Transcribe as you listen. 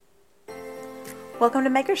Welcome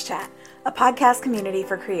to Makers Chat, a podcast community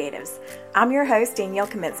for creatives. I'm your host, Danielle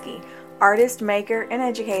Kaminsky, artist, maker, and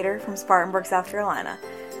educator from Spartanburg, South Carolina.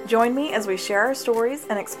 Join me as we share our stories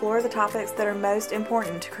and explore the topics that are most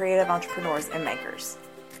important to creative entrepreneurs and makers.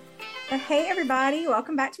 Hey everybody,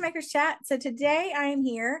 welcome back to Makers Chat. So today I am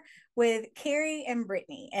here with Carrie and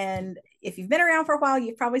Brittany. And if you've been around for a while,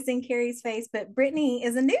 you've probably seen Carrie's face, but Brittany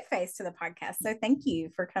is a new face to the podcast. So thank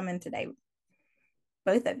you for coming today,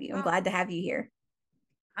 both of you. I'm glad to have you here.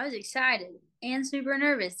 I was excited and super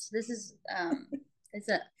nervous. This is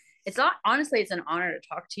honestly it's an honor to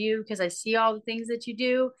talk to you because I see all the things that you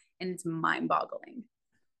do and it's mind-boggling.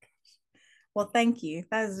 Well, thank you.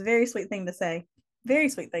 That is a very sweet thing to say. Very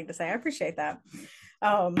sweet thing to say. I appreciate that.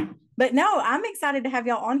 But no, I'm excited to have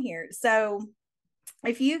y'all on here. So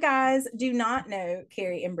if you guys do not know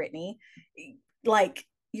Carrie and Brittany, like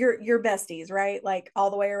you're besties, right? Like all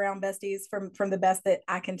the way around besties from the best that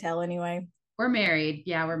I can tell anyway. We're married.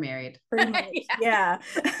 Yeah, we're married. Pretty much. Yeah.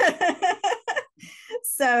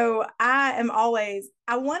 So I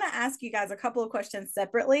want to ask you guys a couple of questions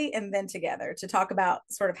separately and then together to talk about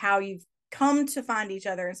sort of how you've come to find each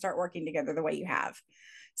other and start working together the way you have.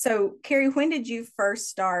 So Carrie, when did you first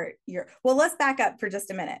start let's back up for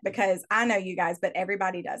just a minute because I know you guys, but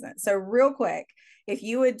everybody doesn't. So real quick, if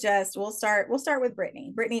you would we'll start with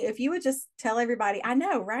Brittany. Brittany, if you would just tell everybody, I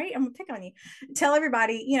know, right? I'm gonna pick on you. Tell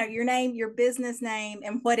everybody, your name, your business name,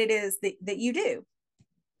 and what it is that you do.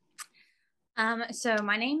 So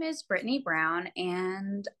my name is Brittany Brown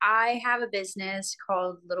and I have a business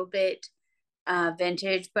called Little Bit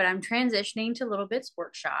Vintage, but I'm transitioning to Little Bit's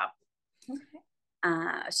Workshop. Okay.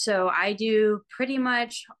 So I do pretty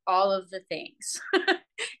much all of the things.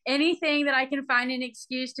 Anything that I can find an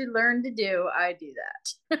excuse to learn to do, I do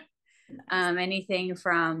that. Nice. Anything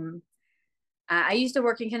from, I used to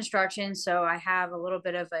work in construction, so I have a little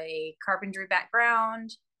bit of a carpentry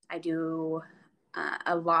background. I do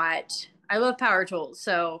a lot. I love power tools,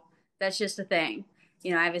 so that's just a thing.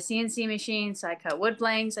 I have a CNC machine, so I cut wood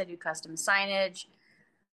planks. I do custom signage.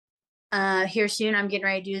 Here soon, I'm getting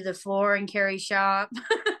ready to do the floor and Carrie shop.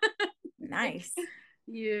 Nice.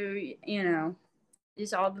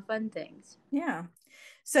 Just all the fun things. Yeah.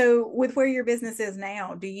 So with where your business is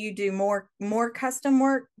now, do you do more custom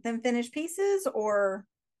work than finished pieces, or?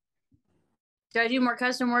 Do I do more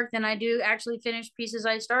custom work than I do actually finished pieces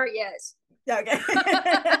I start? Yes. Okay.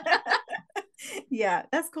 Yeah,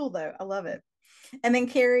 that's cool though. I love it. And then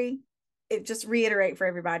Carrie, just reiterate for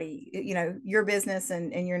everybody, your business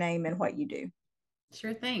and your name and what you do.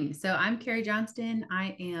 Sure thing. So I'm Carrie Johnston.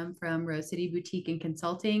 I am from Rose City Boutique and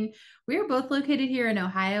Consulting. We are both located here in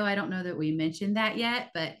Ohio. I don't know that we mentioned that yet,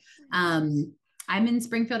 but I'm in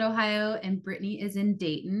Springfield, Ohio, and Brittany is in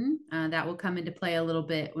Dayton. That will come into play a little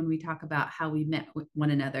bit when we talk about how we met with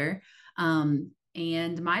one another.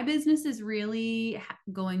 And my business is really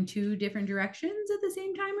going two different directions at the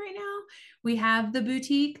same time right now. We have the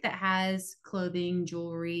boutique that has clothing,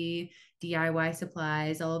 jewelry, DIY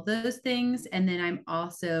supplies, all of those things. And then I'm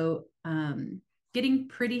also getting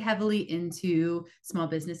pretty heavily into small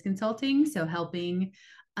business consulting. So helping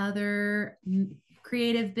other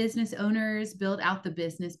creative business owners build out the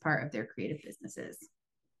business part of their creative businesses.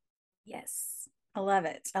 Yes. I love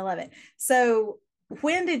it. I love it. So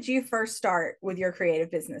when did you first start with your creative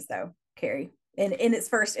business though, Carrie, in its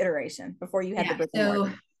first iteration before you had the brick and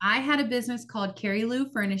mortar? I had a business called Carrie Lou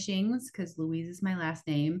Furnishings because Louise is my last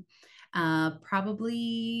name.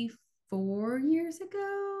 Probably 4 years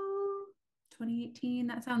ago, 2018.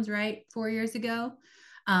 That sounds right. 4 years ago.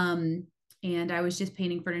 And I was just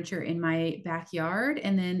painting furniture in my backyard.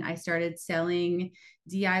 And then I started selling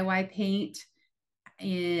DIY paint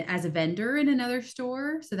as a vendor in another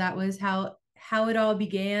store. So that was how it all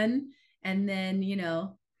began. And then,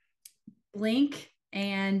 blink.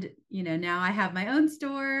 And, now I have my own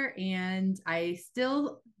store and I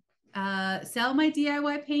still sell my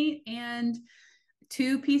DIY paint and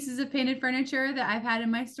 2 pieces of painted furniture that I've had in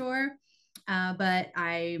my store. But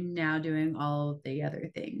I'm now doing all of the other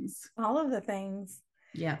things. All of the things.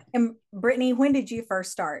 Yeah. And Brittany, when did you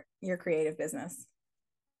first start your creative business?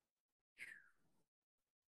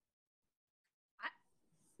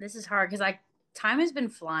 This is hard because time has been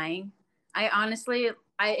flying. I honestly,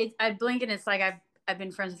 I blink and it's like I've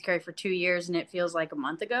been friends with Carrie for 2 years and it feels like a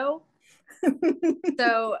month ago.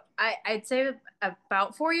 So I'd say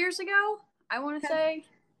about 4 years ago, I want to say.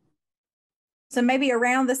 So maybe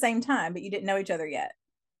around the same time, but you didn't know each other yet.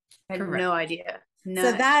 I had no idea.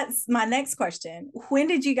 So that's my next question. When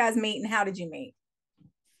did you guys meet and how did you meet?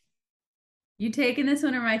 You taking this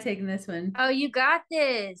one or am I taking this one? Oh, you got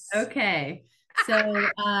this. Okay. So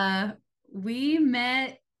we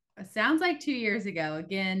met sounds like 2 years ago.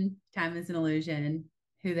 Again, time is an illusion.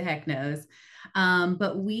 Who the heck knows?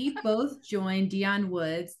 But we both joined Dion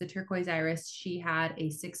Woods, the Turquoise Iris. She had a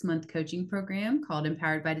 6-month coaching program called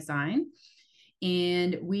Empowered by Design.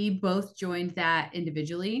 And we both joined that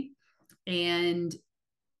individually. And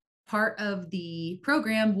part of the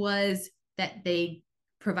program was that they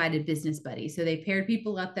provided business buddies. So they paired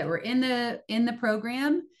people up that were in the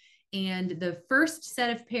program. And the first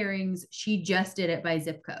set of pairings, she just did it by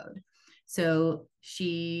zip code. So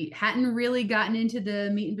she hadn't really gotten into the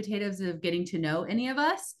meat and potatoes of getting to know any of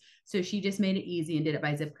us. So she just made it easy and did it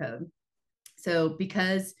by zip code. So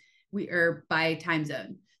because we are by time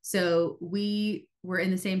zone. So we were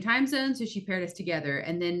in the same time zone. So she paired us together.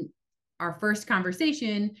 And then our first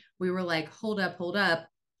conversation, we were like, hold up.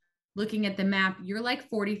 Looking at the map, you're like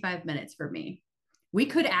 45 minutes from me. We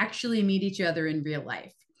could actually meet each other in real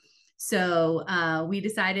life. So we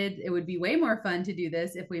decided it would be way more fun to do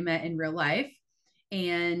this if we met in real life.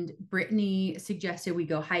 And Brittany suggested we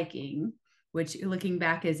go hiking, which looking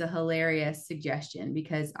back is a hilarious suggestion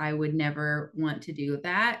because I would never want to do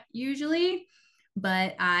that usually.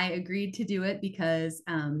 But I agreed to do it because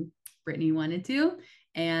Brittany wanted to.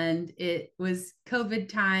 And it was COVID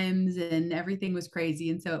times and everything was crazy.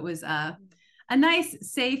 And so it was a nice,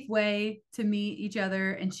 safe way to meet each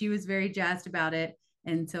other. And she was very jazzed about it.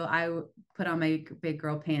 And so I put on my big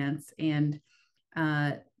girl pants and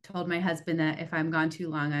told my husband that if I'm gone too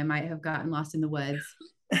long, I might have gotten lost in the woods.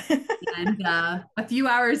 And a few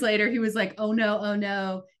hours later, he was like, oh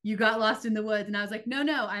no, you got lost in the woods. And I was like, no,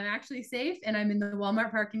 I'm actually safe. And I'm in the Walmart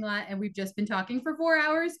parking lot and we've just been talking for 4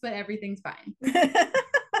 hours, but everything's fine.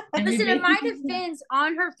 Listen, in my defense,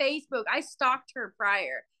 on her Facebook, I stalked her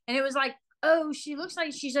prior and it was like, oh, she looks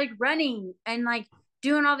like she's like running and like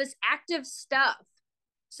doing all this active stuff.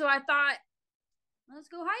 So I thought, let's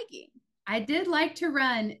go hiking. I did like to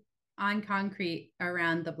run on concrete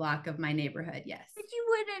around the block of my neighborhood. Yes. But you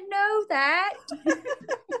wouldn't know that.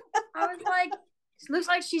 I was like, looks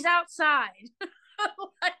like she's outside.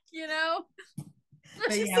 Like, you know.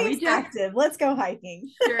 She seems active. Let's go hiking.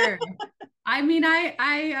 Sure. I mean,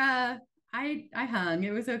 I hung.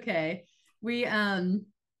 It was okay. We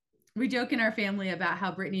joke in our family about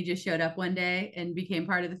how Brittany just showed up one day and became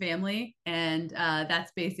part of the family. And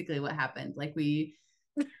that's basically what happened. Like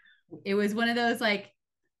it was one of those like,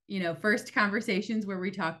 first conversations where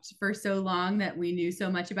we talked for so long that we knew so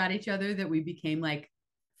much about each other that we became like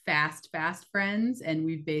fast friends. And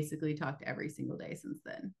we've basically talked every single day since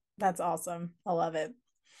then. That's awesome. I love it.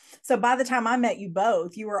 So by the time I met you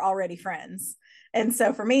both, you were already friends. And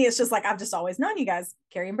so for me, it's just like, I've just always known you guys,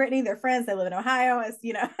 Carrie and Brittany, they're friends. They live in Ohio, as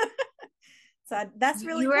you know. So that's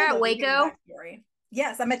really cool. You were at Waco?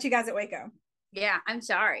 Yes, I met you guys at Waco. Yeah, I'm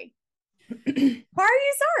sorry. Why are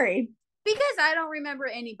you sorry? Because I don't remember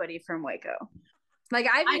anybody from Waco. Like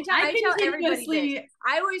I tell everybody this.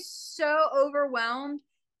 I was so overwhelmed.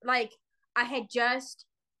 Like I had just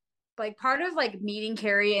like part of like meeting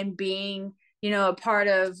Carrie and being, a part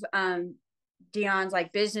of Dion's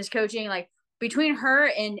like business coaching, like between her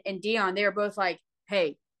and Dion, they were both like,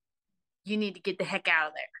 hey, you need to get the heck out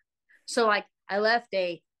of there. So like I left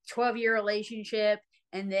a 12-year relationship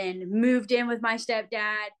and then moved in with my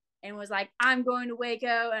stepdad and was like, I'm going to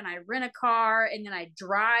Waco, and I rent a car and then I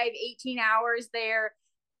drive 18 hours there.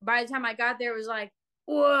 By the time I got there, it was like,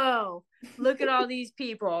 whoa, look at all these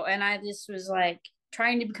people. And I just was like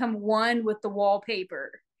trying to become one with the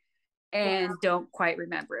wallpaper and don't quite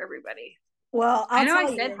remember everybody. Well, I know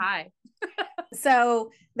I said hi.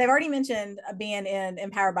 So they've already mentioned being in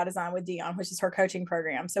Empowered by Design with Dion, which is her coaching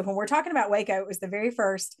program. So when we're talking about Waco, it was the very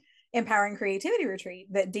first Empowering Creativity Retreat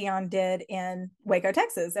that Dion did in Waco,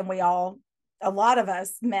 Texas. And a lot of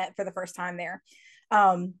us met for the first time there.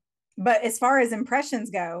 But as far as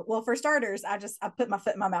impressions go, well, for starters, I put my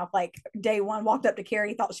foot in my mouth, like day one, walked up to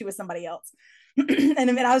Carrie, thought she was somebody else. And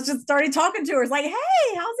then I was just started talking to her. It's like,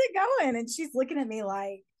 hey, how's it going? And she's looking at me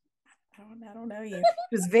like, I don't know you.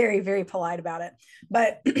 She was very, very polite about it,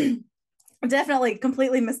 but definitely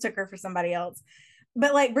completely mistook her for somebody else.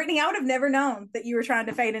 But like Brittany, I would have never known that you were trying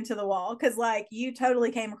to fade into the wall, because like you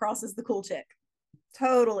totally came across as the cool chick.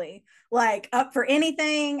 Totally. Like up for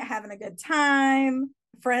anything, having a good time,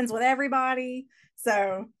 friends with everybody.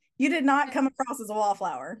 So you did not come across as a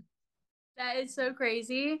wallflower. That is so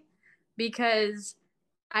crazy, because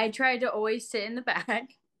I tried to always sit in the back,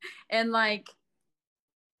 and like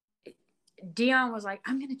Dion was like,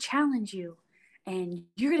 I'm going to challenge you and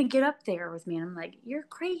you're going to get up there with me. And I'm like, you're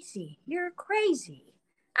crazy.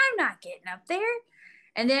 I'm not getting up there.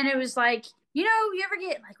 And then it was like, you ever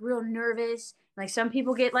get like real nervous? Like some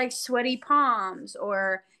people get like sweaty palms,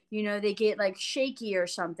 or, they get like shaky or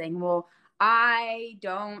something. Well, I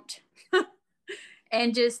don't.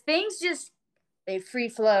 And they free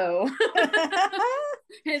flow.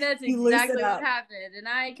 And that's exactly what happened. And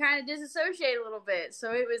I kind of disassociate a little bit.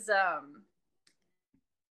 So it was,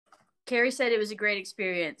 Carrie said it was a great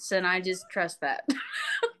experience, and I just trust that.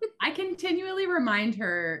 I continually remind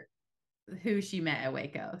her who she met at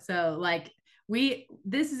Waco. So like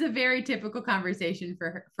this is a very typical conversation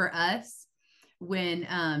for us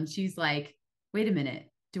when she's like, wait a minute,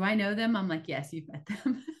 do I know them? I'm like, yes, you've met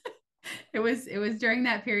them. It was during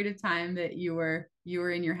that period of time that you were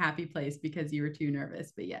in your happy place because you were too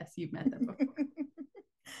nervous. But yes, you've met them before.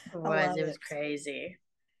 It was crazy.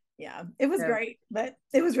 Yeah, it was great, but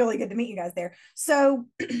it was really good to meet you guys there. So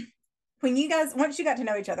once you got to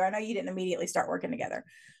know each other, I know you didn't immediately start working together.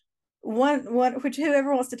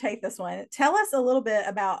 Whoever wants to take this one, tell us a little bit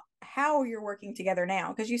about how you're working together now,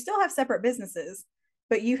 because you still have separate businesses,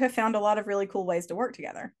 but you have found a lot of really cool ways to work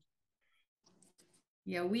together.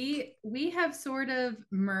 Yeah, we have sort of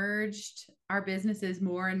merged our businesses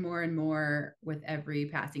more and more and more with every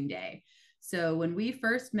passing day. So when we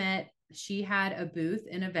first met, she had a booth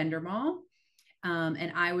in a vendor mall,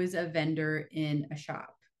 and I was a vendor in a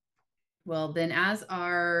shop. Well, then as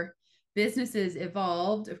our businesses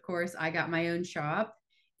evolved, of course, I got my own shop,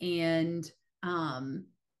 and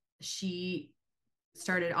she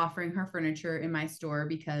started offering her furniture in my store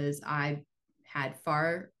because I had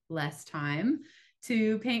far less time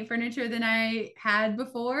to paint furniture than I had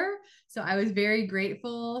before. So I was very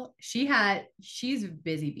grateful. She's a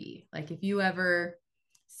busy bee. Like if you ever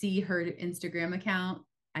see her Instagram account,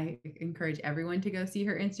 I encourage everyone to go see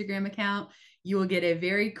her Instagram account. You will get a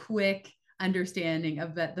very quick understanding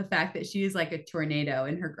of the fact that she is like a tornado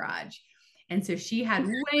in her garage. And so she had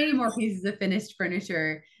way more pieces of finished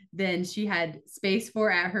furniture than she had space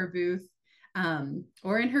for at her booth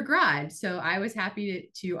or in her garage. So I was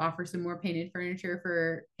happy to offer some more painted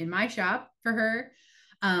furniture in my shop for her.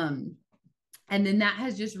 And then that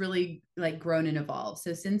has just really like grown and evolved.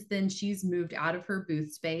 So since then, she's moved out of her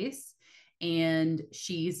booth space and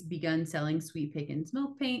she's begun selling Sweet Pickins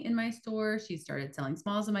milk paint in my store. She started selling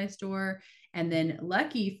smalls in my store. And then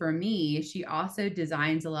lucky for me, she also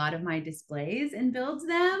designs a lot of my displays and builds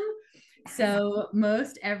them. So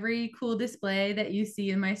most every cool display that you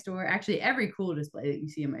see in my store, actually every cool display that you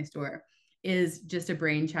see in my store, is just a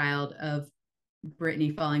brainchild of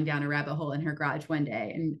Brittany falling down a rabbit hole in her garage one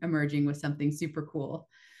day and emerging with something super cool.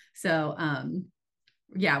 So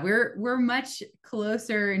yeah, we're much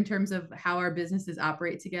closer in terms of how our businesses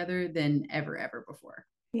operate together than ever before.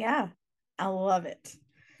 Yeah, I love it.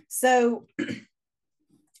 So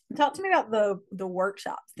talk to me about the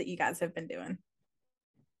workshops that you guys have been doing.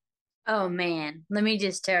 Oh man, let me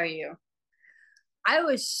just tell you, I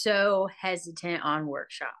was so hesitant on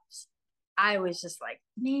workshops. I was just like,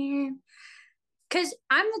 man, because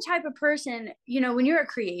I'm the type of person, when you're a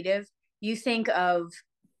creative, you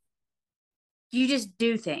just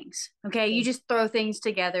do things. Okay. You just throw things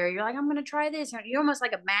together. You're like, I'm going to try this. You're almost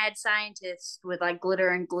like a mad scientist with like glitter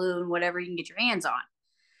and glue and whatever you can get your hands on.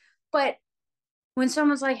 But when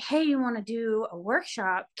someone's like, hey, you want to do a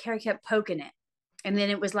workshop? Carrie kept poking it. And then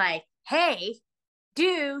it was like, hey,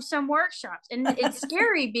 do some workshops. And it's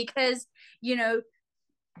scary because, you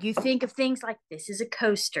think of things like this is a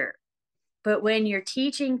coaster. But when you're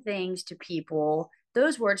teaching things to people,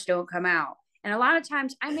 those words don't come out. And a lot of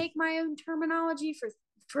times I make my own terminology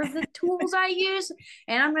for the tools I use.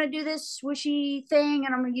 And I'm going to do this swishy thing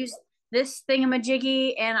and I'm going to use this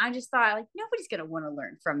thingamajiggy. And I just thought, like, nobody's going to want to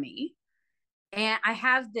learn from me. And I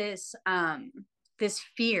have this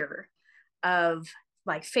fear of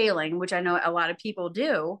like failing, which I know a lot of people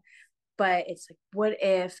do. But it's like, what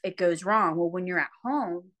if it goes wrong? Well, when you're at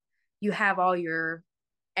home, you have all your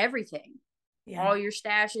everything, all your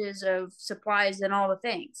stashes of supplies and all the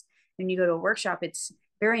things. When you go to a workshop, it's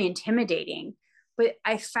very intimidating. But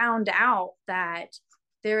I found out that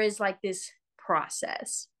there is like this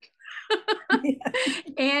process.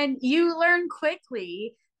 And you learn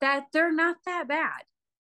quickly that they're not that bad.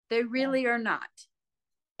 They really are not.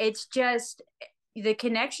 It's just the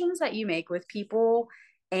connections that you make with people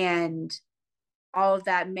and all of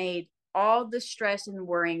that made all the stress and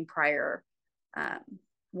worrying prior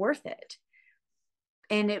worth it.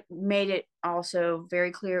 And it made it also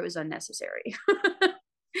very clear it was unnecessary.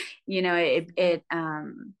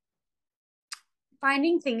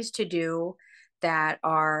 Finding things to do that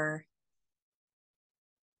are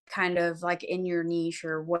kind of like in your niche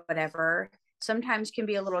or whatever sometimes can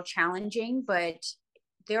be a little challenging, but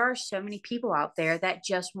there are so many people out there that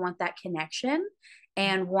just want that connection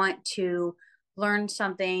and want to learn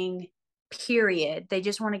something period. They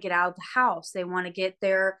just want to get out of the house. They want to get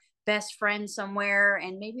their best friend somewhere,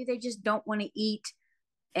 and maybe they just don't want to eat,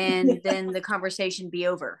 and then the conversation be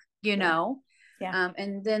over, you know? Yeah.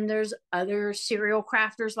 And then there's other serial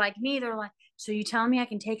crafters like me. They're like, so you telling me I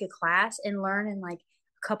can take a class and learn in like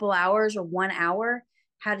a couple hours or 1 hour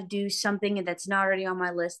how to do something that's not already on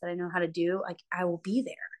my list that I know how to do? Like, I will be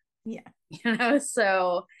there. Yeah. You know,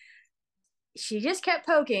 so she just kept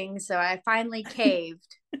poking. So I finally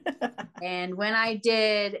caved. And when I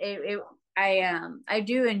did, I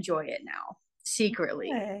do enjoy it now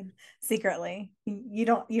secretly. Good. Secretly. You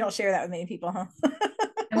don't share that with many people, huh?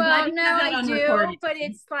 I'm glad Well, you no, have that I on do, recording. but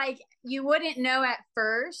it's like you wouldn't know at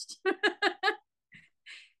first.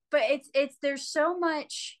 But it's there's so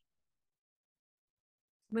much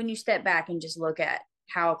when you step back and just look at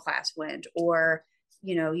how a class went, or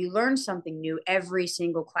you learn something new every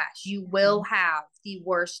single class. You will have the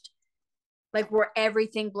worst, like where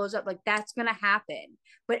everything blows up, like that's going to happen,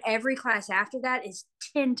 but every class after that is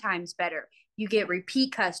 10 times better. You get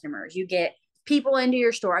repeat customers, you get people into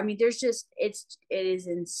your store. I mean, it is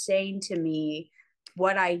insane to me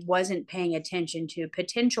what I wasn't paying attention to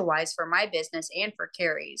potential wise for my business and for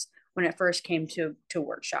Carrie's when it first came to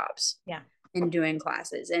workshops. Yeah. And doing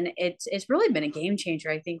classes, and it's really been a game changer,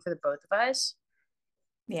 I think, for the both of us.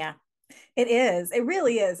 Yeah, it is. It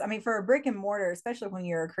really is. I mean, for a brick and mortar, especially when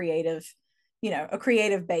you're a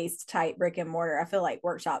creative based type brick and mortar, I feel like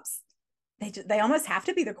workshops, they almost have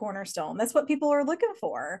to be the cornerstone. That's what people are looking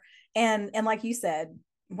for. And like you said,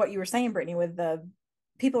 what you were saying, Brittany, with the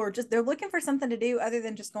people are they're looking for something to do other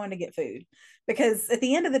than just going to get food. Because at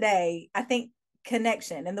the end of the day, I think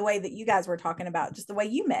connection and the way that you guys were talking about, just the way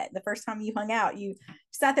you met the first time you hung out, you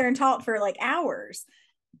sat there and talked for like hours,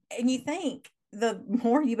 and you think the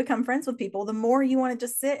more you become friends with people, the more you want to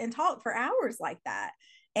just sit and talk for hours like that.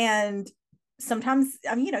 And sometimes,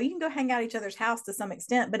 I mean, you can go hang out at each other's house to some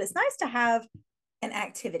extent, but it's nice to have an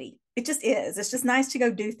activity. It just is. It's just nice to go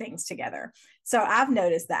do things together. So I've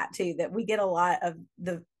noticed that too, that we get a lot of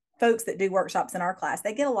the folks that do workshops in our class,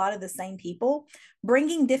 they get a lot of the same people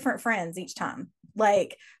bringing different friends each time.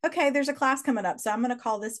 Like, okay, there's a class coming up, so I'm going to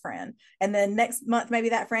call this friend, and then next month maybe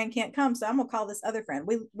that friend can't come, so I'm going to call this other friend.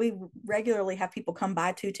 We regularly have people come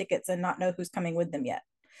buy 2 tickets and not know who's coming with them yet.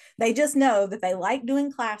 They just know that they like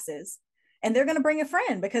doing classes, and they're going to bring a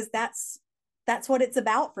friend because that's what it's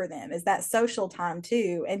about for them, is that social time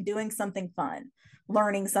too, and doing something fun,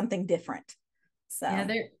 learning something different. So yeah,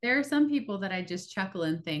 there are some people that I just chuckle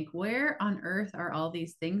and think, where on earth are all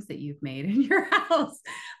these things that you've made in your house?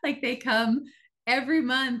 Like they come every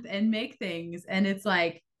month and make things, and it's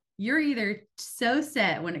like you're either so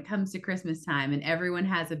set when it comes to Christmas time and everyone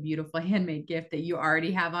has a beautiful handmade gift that you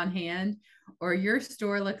already have on hand, or your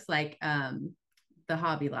store looks like the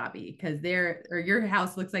Hobby Lobby or your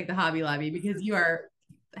house looks like the Hobby Lobby because you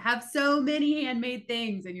have so many handmade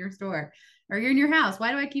things in your store, or you're in your house.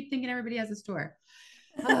 Why do I keep thinking everybody has a store?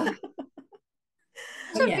 I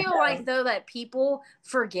also feel like though that people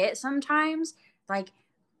forget sometimes, like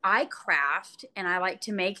I craft and I like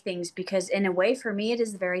to make things because in a way for me it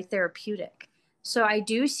is very therapeutic. So I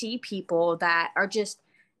do see people that are just,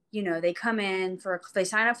 they come in they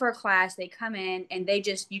sign up for a class, they come in and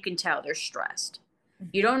you can tell they're stressed.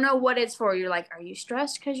 You don't know what it's for. You're like, are you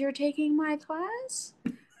stressed because you're taking my class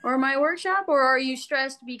or my workshop? Or are you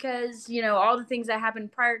stressed because, all the things that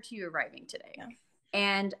happened prior to you arriving today? Yeah.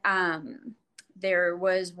 And there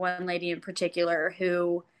was one lady in particular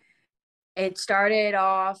who it started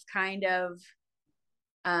off kind of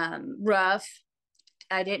rough.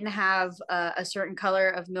 I didn't have a certain color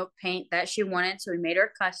of milk paint that she wanted, so we made her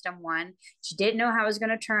a custom one. She didn't know how it was going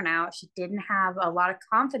to turn out. She didn't have a lot of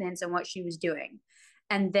confidence in what she was doing.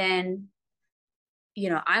 And then,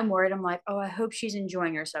 I'm worried. I'm like, oh, I hope she's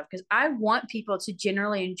enjoying herself, because I want people to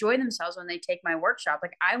generally enjoy themselves when they take my workshop.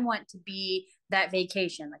 Like, I want to be that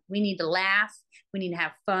vacation. Like, we need to laugh. We need to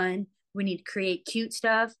have fun. We need to create cute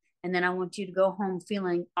stuff. And then I want you to go home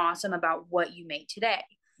feeling awesome about what you made today.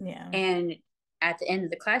 Yeah. And at the end of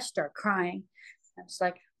the class, start crying. I was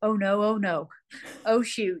like, oh no, oh no. Oh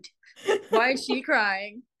shoot. Why is she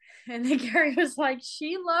crying? And then Carrie was like,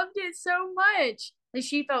 she loved it so much. Like,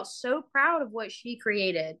 she felt so proud of what she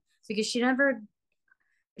created, because she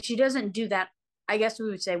doesn't do that. I guess we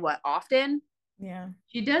would say what, often? Yeah.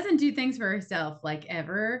 She doesn't do things for herself like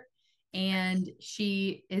ever. And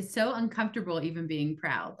she is so uncomfortable even being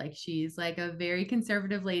proud. Like, she's like a very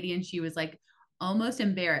conservative lady, and she was like almost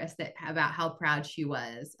embarrassed about how proud she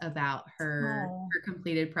was about her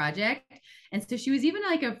completed project. And so she was even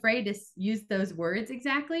like afraid to use those words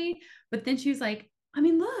exactly. But then she was like, I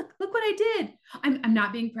mean, look what I did. I'm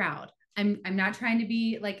not being proud. I'm not trying to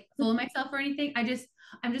be like full of myself or anything. I'm just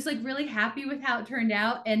like really happy with how it turned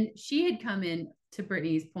out. And she had come in, to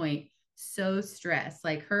Brittany's point, so stressed.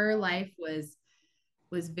 Like her life was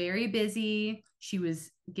very busy. She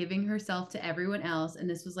was giving herself to everyone else. And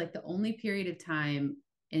this was like the only period of time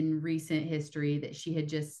in recent history that she had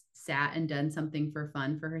just sat and done something for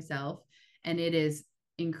fun for herself. And it is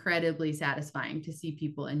incredibly satisfying to see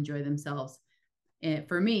people enjoy themselves. And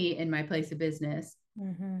for me, in my place of business,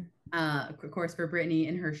 of course, for Brittany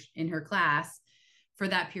in her class, for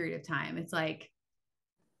that period of time, it's like,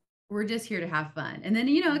 we're just here to have fun. And then,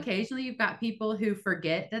 you know, occasionally you've got people who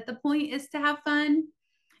forget that the point is to have fun,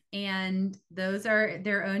 and those are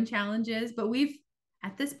their own challenges. But we've,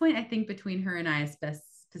 at this point, I think between her and I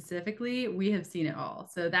specifically, we have seen it all.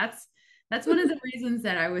 So that's one of the reasons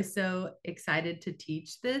that I was so excited to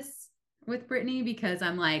teach this with Brittany, because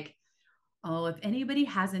I'm like, oh, if anybody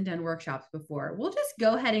hasn't done workshops before, we'll just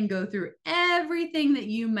go ahead and go through everything that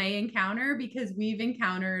you may encounter, because we've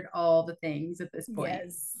encountered all the things at this point.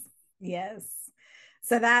 Yes. Yes.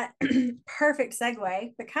 So that perfect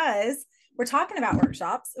segue, because we're talking about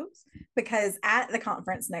workshops. Because at the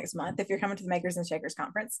conference next month, if you're coming to the Makers and Shakers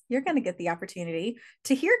conference, you're going to get the opportunity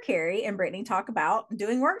to hear Carrie and Brittany talk about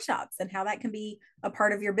doing workshops and how that can be a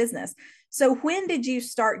part of your business. So when did you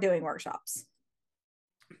start doing workshops?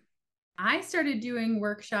 I started doing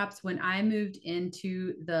workshops when I moved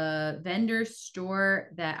into the vendor store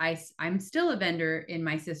that I'm still a vendor in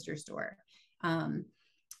my sister's store.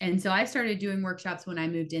 And so I started doing workshops when I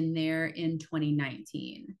moved in there in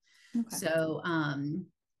 2019. Okay. So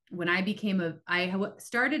when I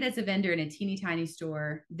started as a vendor in a teeny tiny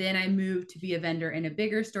store. Then I moved to be a vendor in a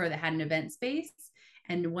bigger store that had an event space.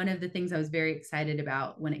 And one of the things I was very excited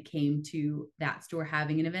about when it came to that store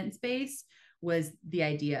having an event space was the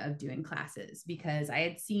idea of doing classes, because I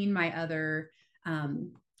had seen my other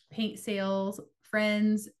paint sales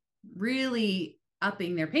friends really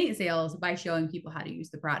upping their paint sales by showing people how to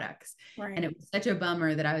use the products. Right. And it was such a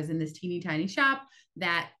bummer that I was in this teeny tiny shop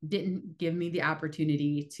that didn't give me the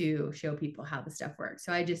opportunity to show people how the stuff works.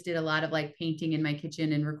 So I just did a lot of like painting in my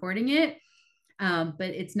kitchen and recording it. But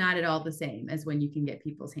it's not at all the same as when you can get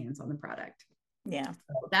people's hands on the product. Yeah.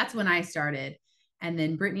 So that's when I started. And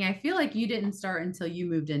then Brittany, I feel like you didn't start until you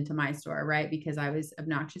moved into my store, right? Because I was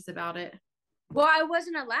obnoxious about it. Well, I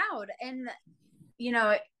wasn't allowed. And, you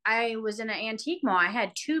know, I was in an antique mall. I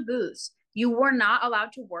had 2 booths. You were not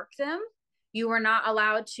allowed to work them. You were not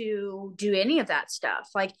allowed to do any of that stuff.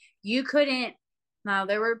 Like you couldn't. Now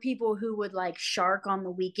there were people who would like shark on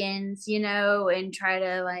the weekends, you know, and try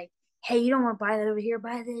to like, hey, you don't want to buy that over here,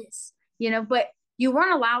 buy this, you know, but you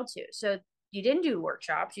weren't allowed to. So you didn't do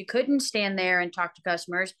workshops. You couldn't stand there and talk to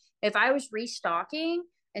customers. If I was restocking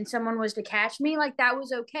and someone was to catch me, like that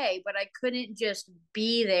was okay, but I couldn't just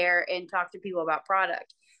be there and talk to people about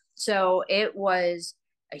product. So it was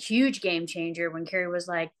a huge game changer when Carrie was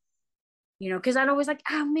like, you know, because I'd always like,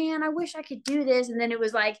 oh man, I wish I could do this. And then it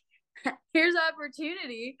was like, here's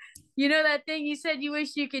opportunity. You know, that thing you said you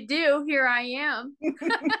wish you could do, here I am.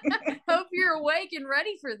 Hope you're awake and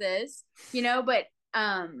ready for this, you know, but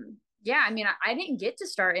yeah, I mean, I didn't get to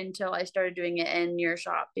start until I started doing it in your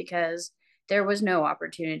shop because there was no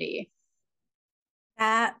opportunity.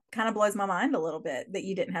 That kind of blows my mind a little bit that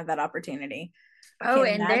you didn't have that opportunity. Oh,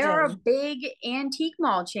 and they're a big antique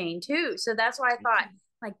mall chain too. So that's why I thought,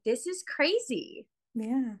 like, this is crazy.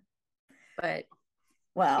 Yeah. But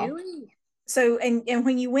well, so and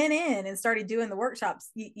when you went in and started doing the workshops,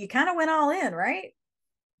 you kind of went all in, right?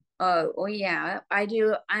 Oh, well, yeah, I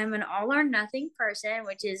do. I'm an all or nothing person,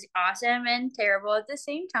 which is awesome and terrible at the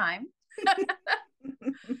same time.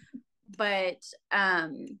 But,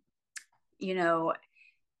 you know,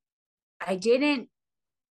 I didn't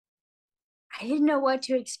know what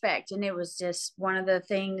to expect. And it was just one of the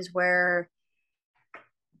things where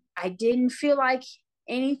I didn't feel like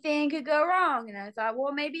anything could go wrong. And I thought,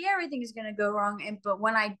 well, maybe everything's going to go wrong. But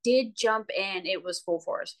when I did jump in, it was full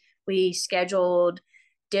force. We scheduled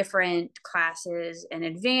different classes in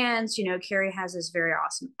advance. You know, Carrie has this very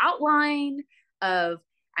awesome outline of,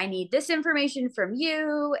 I need this information from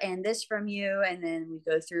you and this from you. And then we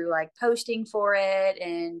go through like posting for it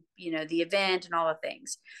and, you know, the event and all the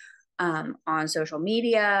things on social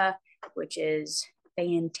media, which is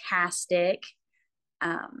fantastic.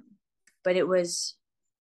 But it was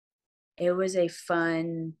a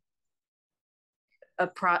fun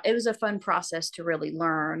process to really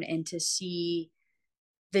learn and to see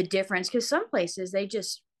the difference, because some places they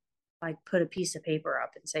just like put a piece of paper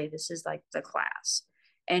up and say this is like the class.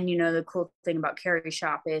 And you know, the cool thing about Carrie's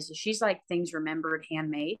shop is she's like things remembered,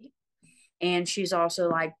 handmade. And she's also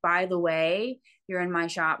like, by the way, you're in my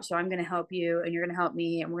shop, so I'm going to help you and you're going to help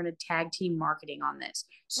me, and we're going to tag team marketing on this.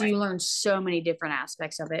 So you learn so many different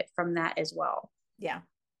aspects of it from that as well. Yeah,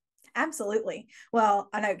 absolutely. Well,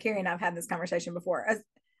 I know Carrie and I've had this conversation before.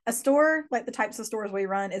 A store, like the types of stores we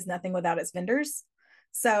run, is nothing without its vendors.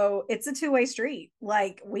 So it's a two-way street.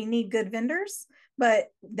 Like, we need good vendors, but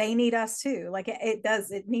they need us too. Like,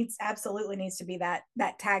 it needs, absolutely needs to be that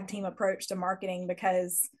tag team approach to marketing,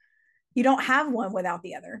 because you don't have one without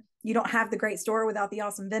the other. You don't have the great store without the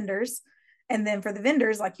awesome vendors. And then for the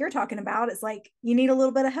vendors, like you're talking about, it's like you need a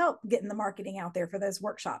little bit of help getting the marketing out there for those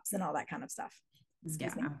workshops and all that kind of stuff.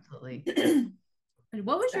 Excuse me. Absolutely.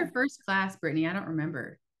 What was your first class, Brittany? I don't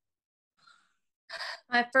remember.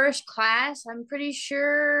 My first class, I'm pretty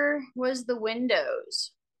sure, was the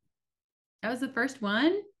windows. That was the first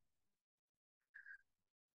one?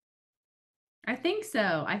 I think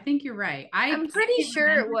so. I think you're right. I'm pretty sure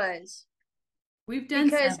it was. We've done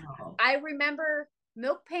because several. I remember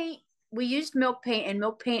milk paint. We used milk paint, and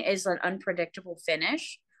milk paint is an unpredictable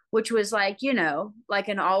finish, which was like, like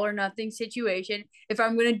an all or nothing situation. If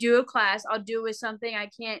I'm going to do a class, I'll do it with something I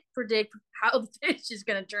can't predict how the finish is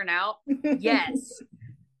going to turn out. Yes,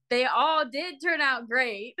 they all did turn out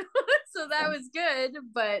great. So that was good.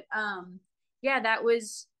 But yeah, that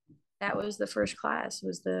was the first class,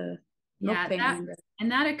 was the milk paint.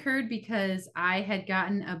 And that occurred because I had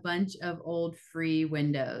gotten a bunch of old free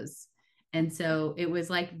windows. And so it was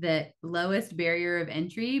like the lowest barrier of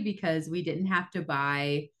entry, because we didn't have to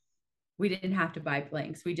buy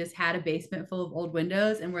blanks. We just had a basement full of old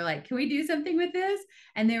windows, and we're like, can we do something with this?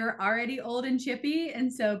 And they were already old and chippy.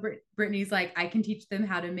 And so Brittany's like, I can teach them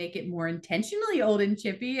how to make it more intentionally old and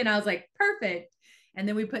chippy. And I was like, perfect. And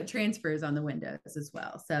then we put transfers on the windows as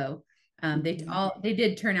well. So they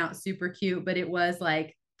did turn out super cute, but it was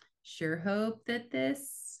like, sure hope that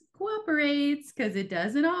this cooperates, because it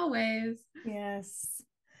doesn't always. Yes.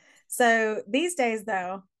 So these days,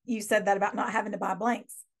 though, you said that about not having to buy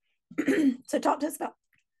blanks. So talk to us about,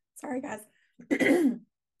 sorry guys.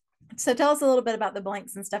 So tell us a little bit about the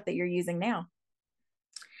blanks and stuff that you're using now.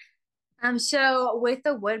 So with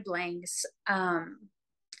the wood blanks, I've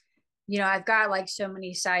got like so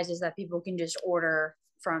many sizes that people can just order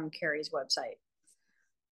from Carrie's website.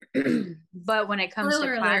 But when it comes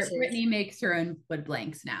to classes, Brittany makes her own wood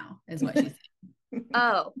blanks now, is what she said.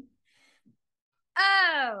 Oh,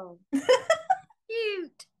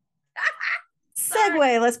 cute.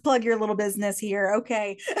 Segue, let's plug your little business here.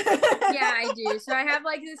 Okay. Yeah, I do. So I have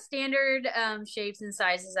like the standard shapes and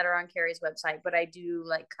sizes that are on Carrie's website, but I do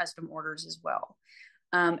like custom orders as well.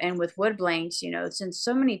 And with wood blanks, since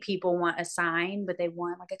so many people want a sign, but they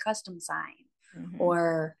want like a custom sign,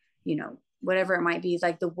 or, whatever it might be,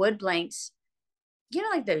 like the wood blanks,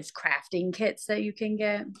 like those crafting kits that you can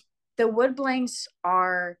get. The wood blanks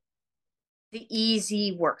are the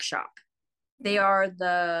easy workshop. They are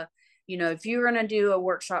if you're going to do a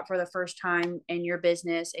workshop for the first time in your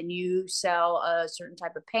business and you sell a certain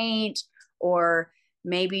type of paint, or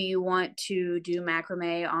maybe you want to do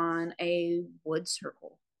macrame on a wood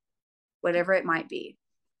circle, whatever it might be.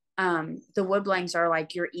 The wood blanks are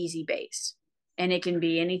like your easy base, and it can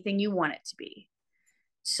be anything you want it to be.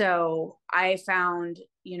 So I found,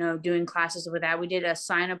 doing classes with that. We did a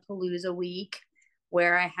Sign-a-Palooza week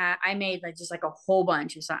where I made just like a whole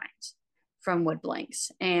bunch of signs from wood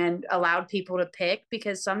blanks, and allowed people to pick,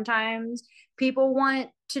 because sometimes people want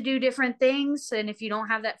to do different things. And if you don't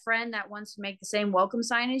have that friend that wants to make the same welcome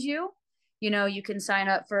sign as you, you can sign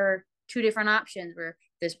up for 2 different options, where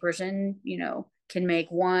this person, can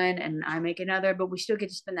make one and I make another, but we still get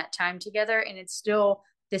to spend that time together, and it's still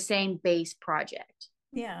the same base project.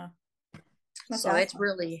 Yeah. That's awesome. It's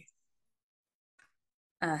really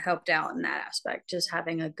helped out in that aspect, just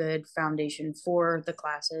having a good foundation for the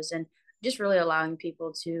classes, and just really allowing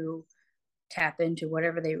people to tap into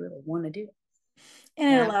whatever they really want to do.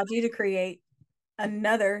 And it allowed you to create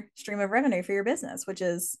another stream of revenue for your business, which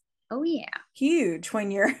is huge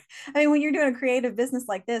when you're doing a creative business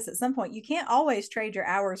like this. At some point, you can't always trade your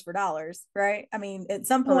hours for dollars, right? I mean, at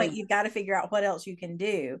some point, you've got to figure out what else you can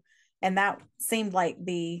do. And that seemed like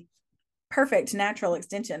the perfect natural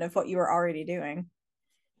extension of what you were already doing.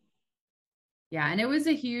 Yeah. And it was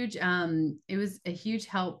a huge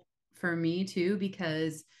help for me too,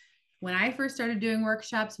 because when I first started doing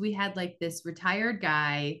workshops, we had like this retired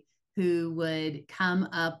guy who would come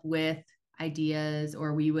up with ideas,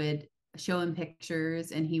 or we would show him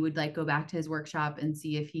pictures, and he would like go back to his workshop and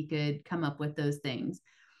see if he could come up with those things.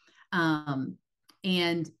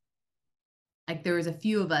 And like there was a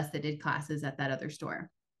few of us that did classes at that other store.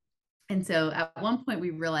 And so at one point we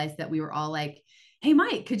realized that we were all like hey,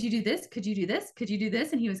 Mike, could you do this? Could you do this? Could you do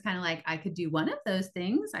this? And he was kind of like, I could do one of those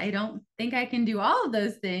things. I don't think I can do all of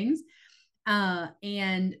those things.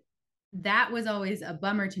 And that was always a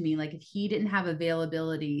bummer to me. Like if he didn't have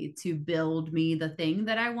availability to build me the thing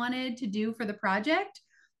that I wanted to do for the project,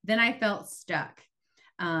 then I felt stuck.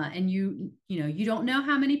 And you know, you don't know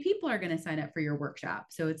how many people are going to sign up for your workshop.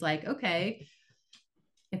 So it's like, okay,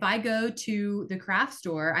 if I go to the craft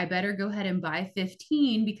store, I better go ahead and buy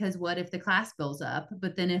 15 because what if the class fills up?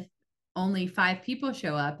 But then if only 5 people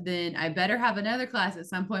show up, then I better have another class at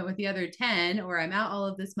some point with the other 10 or I'm out all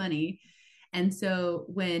of this money. And so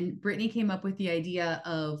when Brittany came up with the idea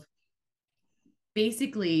of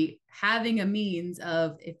basically having a means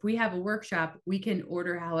of if we have a workshop, we can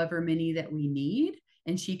order however many that we need,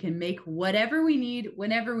 and she can make whatever we need,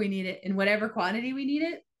 whenever we need it, in whatever quantity we need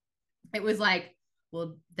it. It was like,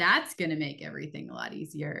 well, that's going to make everything a lot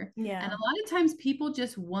easier. Yeah. And a lot of times people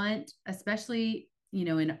just want, especially, you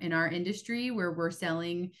know, in our industry where we're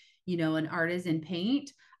selling, you know, an artisan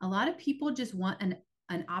paint, a lot of people just want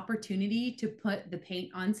an opportunity to put the paint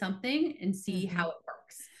on something and see how it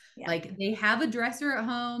works. Yeah. Like they have a dresser at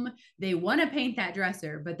home, they want to paint that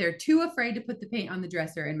dresser, but they're too afraid to put the paint on the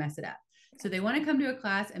dresser and mess it up. So they want to come to a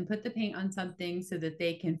class and put the paint on something so that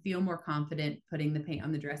they can feel more confident putting the paint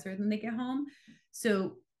on the dresser when they get home.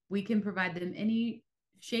 So we can provide them any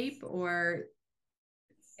shape or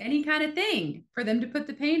any kind of thing for them to put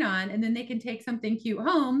the paint on, and then they can take something cute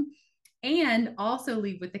home and also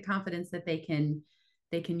leave with the confidence that they can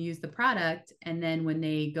use the product. And then when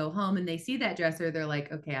they go home and they see that dresser, they're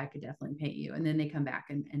like, okay, I could definitely paint you. And then they come back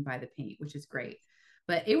and buy the paint, which is great.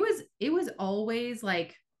 But it was always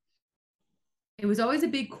like, it was always a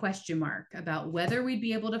big question mark about whether we'd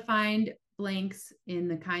be able to find blanks in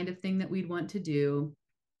the kind of thing that we'd want to do,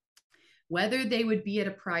 whether they would be at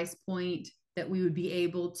a price point that we would be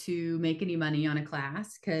able to make any money on a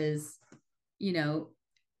class. Because, you know,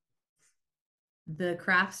 the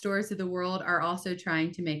craft stores of the world are also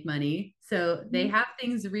trying to make money. So they have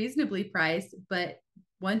things reasonably priced, but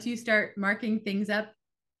once you start marking things up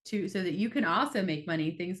so that you can also make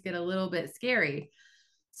money, things get a little bit scary.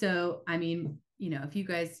 So, I mean, you know, if you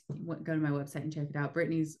guys go to my website and check it out,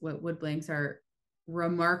 Brittany's wood blanks are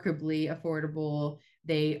remarkably affordable.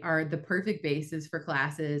 They are the perfect bases for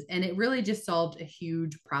classes. And it really just solved a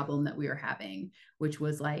huge problem that we were having, which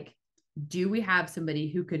was like, do we have somebody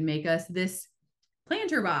who could make us this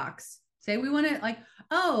planter box? Say we want to, like,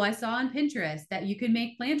 oh, I saw on Pinterest that you could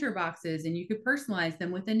make planter boxes and you could personalize them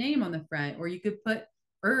with a name on the front, or you could put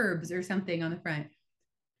herbs or something on the front.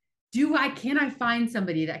 Can I find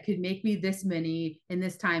somebody that could make me this many in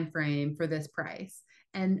this time frame for this price?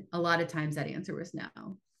 And a lot of times that answer was no.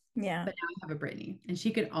 Yeah. But now I have a Brittany, and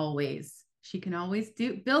she can always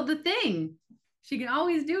build the thing. She can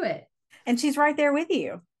always do it. And she's right there with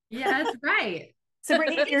you. Yeah, that's right. So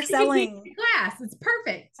Brittany, you're selling class. It's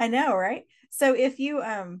perfect. I know, right? So if you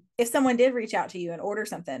if someone did reach out to you and order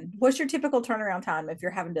something, what's your typical turnaround time if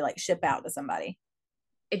you're having to like ship out to somebody?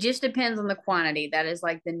 It just depends on the quantity. That is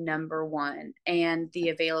like the number one, and the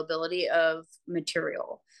availability of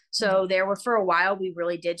material. So there were, for a while, we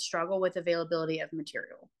really did struggle with availability of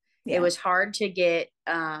material. Yeah. It was hard to get,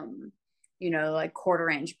 you know, like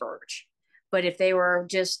 1/4 inch birch. But if they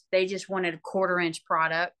just wanted a 1/4 inch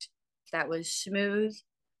product that was smooth,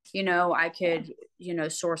 you know, I could, you know,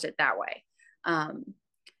 source it that way.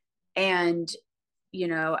 And, you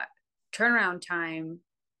know, turnaround time,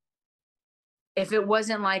 if it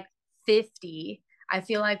wasn't like 50, I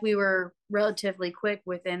feel like we were relatively quick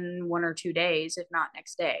within 1 or 2 days, if not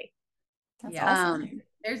next day. That's awesome.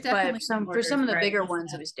 There's definitely for some of the bigger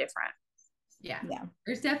ones, it was different. Yeah.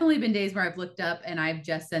 There's definitely been days where I've looked up and I've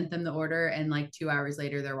just sent them the order, and like 2 hours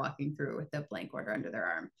later, they're walking through with a blank order under their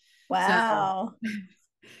arm. Wow. So,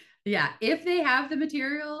 yeah. If they have the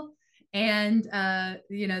material and,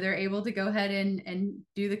 you know, they're able to go ahead and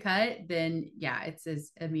do the cut, then yeah, it's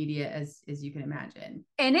as immediate as you can imagine.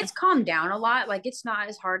 And it's calmed down a lot. Like it's not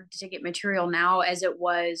as hard to get material now as it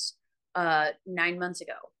was 9 months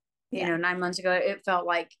ago. Yeah. You know, 9 months ago, it felt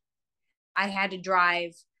like I had to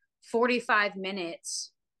drive 45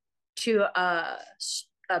 minutes to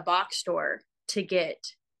a box store to get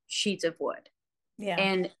sheets of wood. Yeah.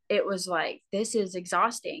 And it was like, this is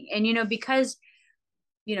exhausting. And, you know, because,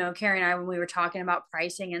 you know, Carrie and I, when we were talking about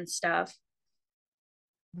pricing and stuff,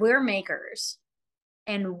 we're makers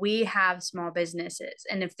and we have small businesses.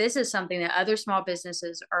 And if this is something that other small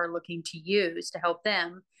businesses are looking to use to help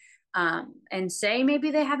them, and say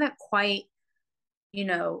maybe they haven't quite, you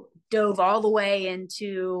know, dove all the way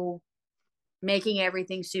into making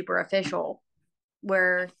everything super official,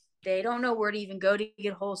 where they don't know where to even go to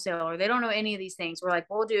get wholesale, or they don't know any of these things. We're like,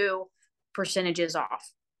 we'll do percentages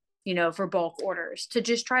off, for bulk orders to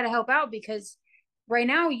just try to help out, because right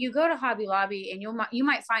now you go to Hobby Lobby and you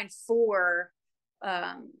might find 4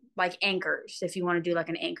 like anchors if you want to do like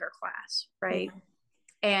an anchor class, right? Mm-hmm.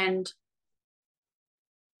 And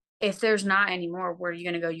if there's not anymore, where are you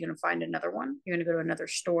going to go? You're going to find another one. You're going to go to another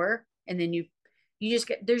store, and then you just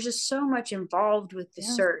get, there's just so much involved with the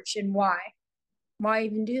search, and why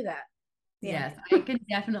even do that? Yes, I can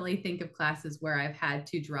definitely think of classes where I've had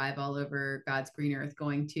to drive all over God's green earth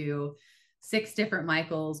going to 6 different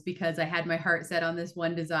Michaels because I had my heart set on this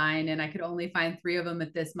one design and I could only find 3 of them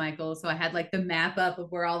at this Michael. So I had like the map up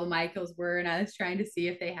of where all the Michaels were, and I was trying to see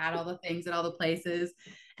if they had all the things at all the places.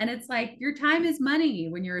 And it's like, your time is money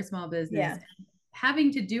when you're a small business. Yeah.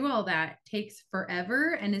 Having to do all that takes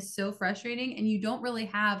forever and is so frustrating. And you don't really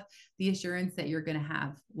have the assurance that you're going to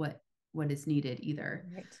have what is needed either.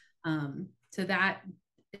 Right. So that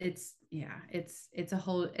it's a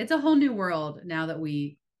whole new world now that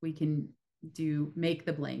we can make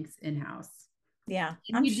the blanks in-house. Yeah,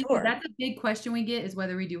 I'm sure. That's a big question we get, is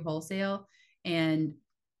whether we do wholesale. And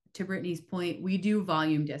to Brittany's point, we do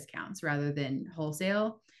volume discounts rather than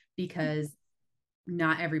wholesale, because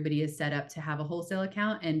not everybody is set up to have a wholesale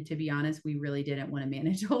account. And to be honest, we really didn't want to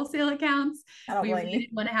manage wholesale accounts. We really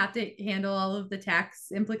didn't want to have to handle all of the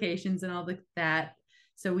tax implications and all that.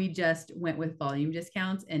 So we just went with volume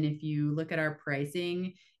discounts. And if you look at our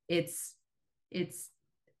pricing, it's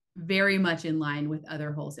very much in line with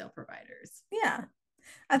other wholesale providers. Yeah.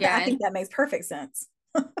 I think that makes perfect sense.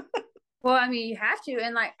 Well, I mean, you have to.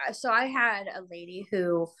 And so I had a lady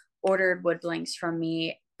who ordered wood blanks from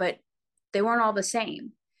me, but they weren't all the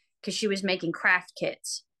same, because she was making craft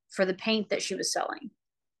kits for the paint that she was selling.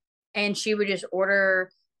 And she would just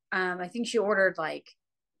order, I think she ordered like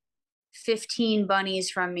 15 bunnies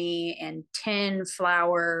from me and 10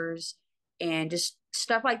 flowers and just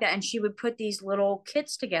stuff like that. And she would put these little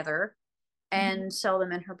kits together and sell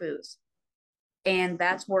them in her booth. And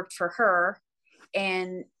that's worked for her.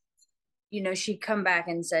 And, she'd come back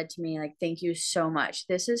and said to me, like, thank you so much.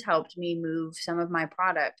 This has helped me move some of my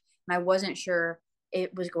product. And I wasn't sure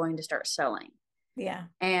it was going to start selling. Yeah.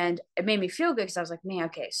 And it made me feel good, because I was like, man,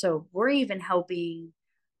 okay, so we're even helping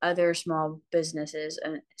other small businesses.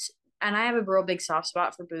 And I have a real big soft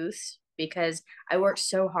spot for booths, because I worked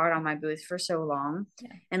so hard on my booth for so long,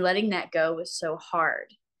 and letting that go was so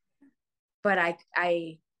hard. But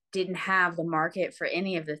I didn't have the market for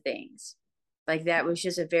any of the things. Like, that was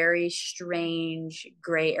just a very strange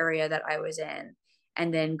gray area that I was in.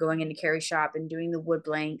 And then going into Carrie's shop and doing the wood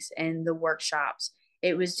blanks and the workshops,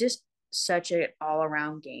 it was just such an all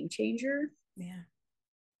around game changer. Yeah.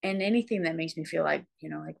 And anything that makes me feel like,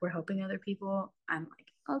 like we're helping other people, I'm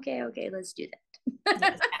like, okay, let's do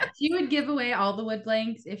that. She would give away all the wood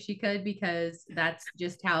blanks if she could, because that's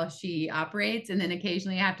just how she operates. And then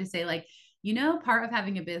occasionally I have to say, like, part of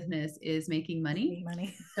having a business is making money.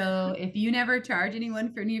 So if you never charge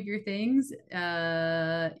anyone for any of your things,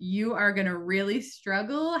 you are going to really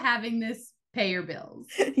struggle having this pay your bills.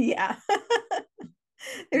 Yeah.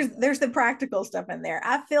 There's the practical stuff in there.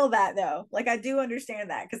 I feel that though. Like, I do understand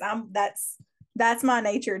that, because that's my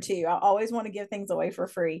nature too. I always want to give things away for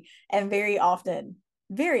free. And very often,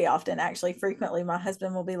 actually, frequently, my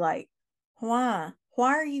husband will be like, why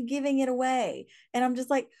are you giving it away? And I'm just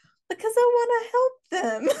like, because I want to help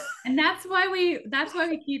them. And that's why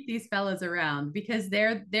we keep these fellas around, because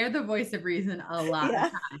they're the voice of reason a lot of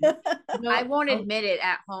times. I won't admit it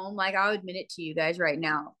at home. Like, I'll admit it to you guys right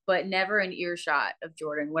now, but never an earshot of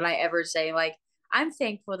Jordan would I ever say, like, I'm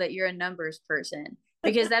thankful that you're a numbers person,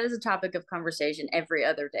 because that is a topic of conversation every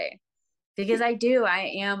other day. Because I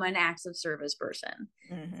am an acts of service person.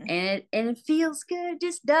 Mm-hmm. And it feels good. It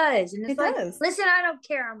just does. And it's like, listen, I don't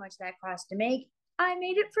care how much that costs to make. I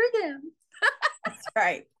made it for them. That's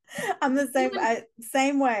right. I'm the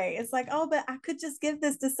same way. It's like, oh, but I could just give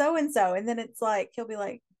this to so-and-so. And then it's like, he'll be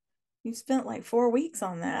like, you spent like 4 weeks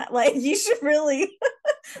on that. Like, you should really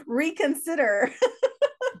reconsider.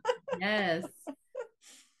 Yes.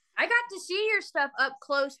 I got to see your stuff up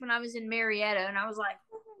close when I was in Marietta, and I was like,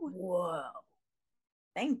 whoa.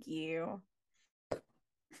 Thank you.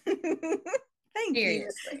 Thank you.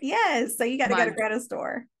 Yes. So you got to go to Greta's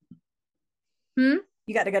store. You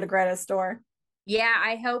got to go to Greta's store. Yeah,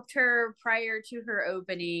 I helped her prior to her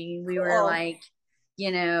opening. We were like,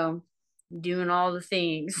 doing all the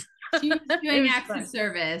things. She was doing acts of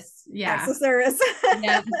service. Yeah. Acts of service.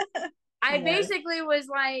 Yeah. I basically was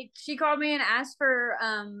like, she called me and asked for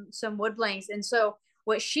some wood blanks. And so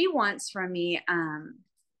what she wants from me,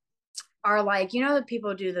 are like, the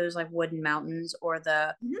people do those like wooden mountains or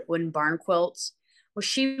the Mhm. wooden barn quilts. Well,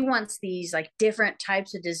 she wants these like different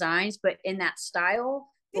types of designs, but in that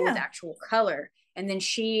style, but with Yeah. actual color. And then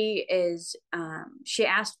she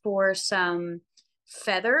asked for some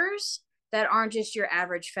feathers that aren't just your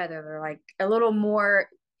average feather. They're like a little more.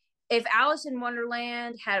 If Alice in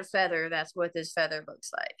Wonderland had a feather, that's what this feather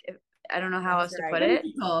looks like. I don't know how That's else to put right. it.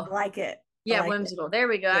 I like it. I Yeah, like it. whimsical. There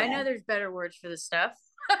we go. I Yeah. know there's better words for this stuff.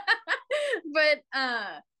 But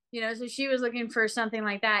so she was looking for something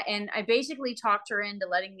like that. And I basically talked her into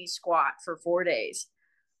letting me squat for 4 days.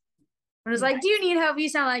 I was like, do you need help? You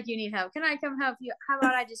sound like you need help. Can I come help you? How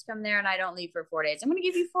about I just come there and I don't leave for 4 days? I'm going to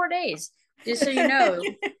give you 4 days, just so you know.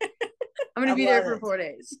 I'm going to be there for 4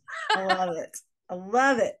 days. I love it. I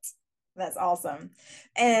love it. That's awesome.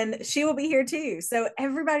 And she will be here too. So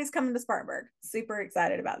everybody's coming to Spartanburg. Super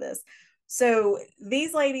excited about this. So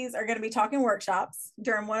these ladies are going to be talking workshops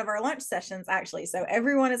during one of our lunch sessions, actually. So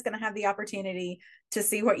everyone is going to have the opportunity to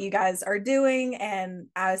see what you guys are doing. And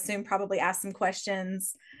I assume probably ask some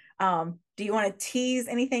questions. Do you want to tease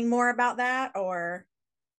anything more about that, or?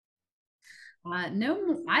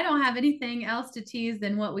 No, I don't have anything else to tease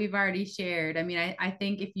than what we've already shared. I mean, I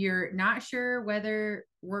think if you're not sure whether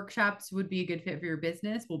workshops would be a good fit for your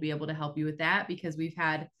business, we'll be able to help you with that, because we've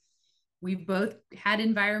both had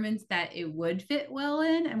environments that it would fit well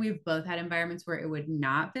in, and we've both had environments where it would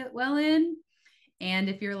not fit well in. And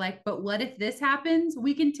if you're like, but what if this happens?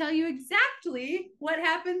 We can tell you exactly what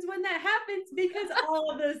happens when that happens, because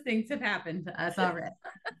all of those things have happened to us already.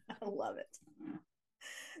 I love it.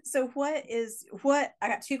 So I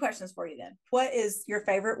got two questions for you then. What is your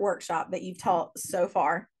favorite workshop that you've taught so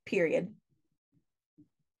far, period?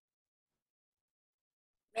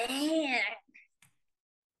 Man,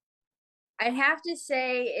 I'd have to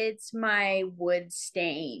say it's my wood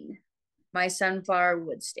stain, my sunflower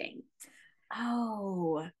wood stain.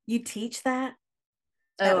 Oh, you teach that?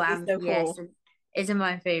 That Oh, would be so yes, cool. isn't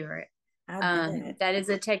my favorite. I bet. That is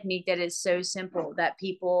a technique that is so simple that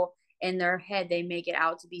people in their head they make it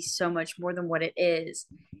out to be so much more than what it is.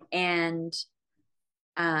 And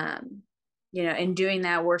in doing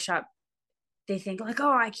that workshop, they think like,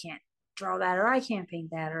 oh, I can't draw that, or I can't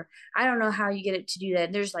paint that, or I don't know how you get it to do that.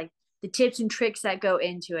 And there's like the tips and tricks that go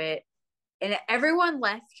into it. And everyone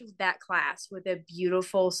left that class with a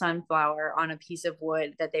beautiful sunflower on a piece of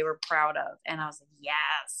wood that they were proud of. And I was like,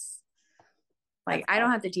 yes. Like, I don't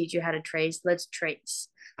have to teach you how to trace. Let's trace.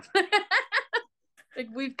 Like,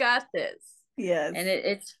 we've got this. Yes. And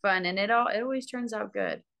it's fun. And it always turns out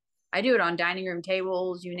good. I do it on dining room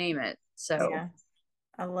tables, you name it. So yeah.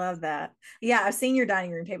 I love that. Yeah, I've seen your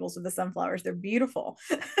dining room tables with the sunflowers. They're beautiful.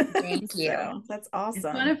 Thank you. So, that's awesome.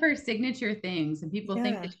 It's one of her signature things, and people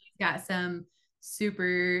think that she's got some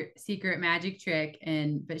super secret magic trick,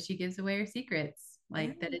 but she gives away her secrets.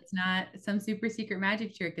 Like that it's not some super secret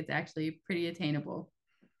magic trick. It's actually pretty attainable.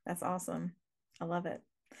 That's awesome. I love it.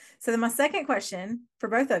 So then my second question for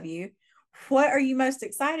both of you, what are you most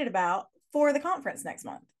excited about for the conference next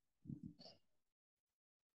month?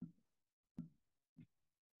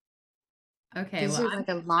 Okay, well, like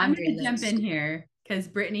a laundry I'm gonna jump in here because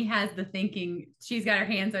Brittany has the thinking. She's got her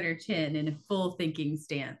hands on her chin in a full thinking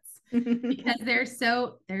stance because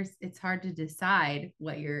it's hard to decide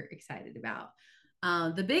what you're excited about.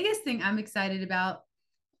 The biggest thing I'm excited about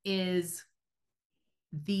is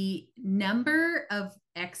the number of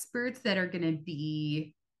experts that are going to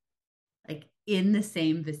be like in the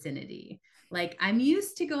same vicinity. Like I'm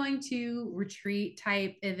used to going to retreat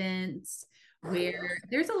type events where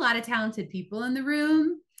there's a lot of talented people in the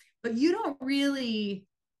room, but you don't really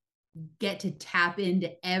get to tap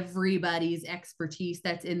into everybody's expertise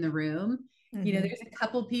that's in the room. Mm-hmm. There's a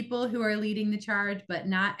couple people who are leading the charge, but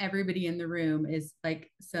not everybody in the room is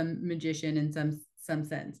like some magician in some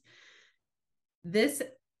sense. This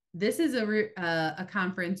is a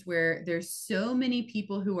conference where there's so many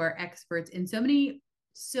people who are experts in so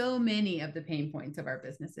many of the pain points of our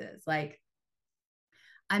businesses. Like,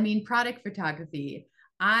 I mean, product photography.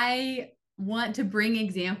 I want to bring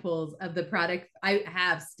examples of the product. I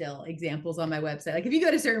have still examples on my website. Like if you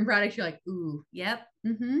go to certain products, you're like, ooh, yep.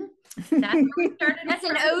 Mm-hmm. That's where we started. That's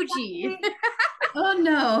an OG. Oh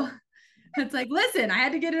no. It's like, listen, I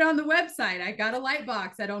had to get it on the website. I got a light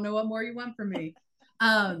box. I don't know what more you want from me.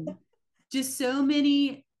 Just so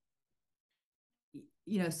many,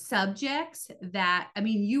 subjects that, I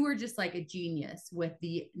mean, you were just like a genius with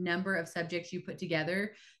the number of subjects you put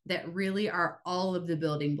together that really are all of the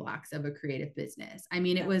building blocks of a creative business. I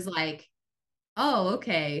mean, it was like, oh,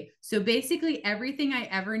 okay. So basically everything I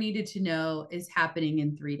ever needed to know is happening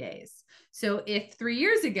in 3 days. So if 3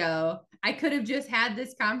 years ago I could have just had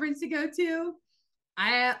this conference to go to,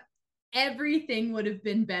 I everything would have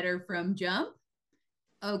been better from jump.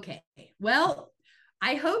 Okay. Well,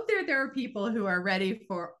 I hope that there are people who are ready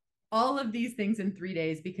for all of these things in 3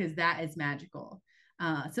 days, because that is magical.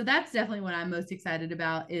 So that's definitely what I'm most excited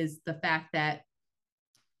about, is the fact that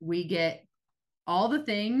we get all the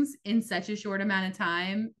things in such a short amount of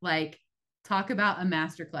time. Like, talk about a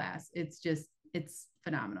masterclass. It's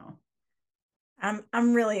phenomenal.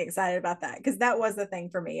 I'm really excited about that, because that was the thing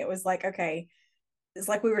for me. It was like, okay, it's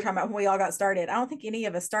like we were talking about when we all got started. I don't think any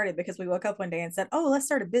of us started because we woke up one day and said, oh, let's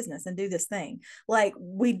start a business and do this thing. Like,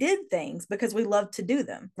 we did things because we loved to do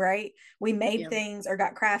them, right? We made things or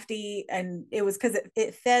got crafty, and it was because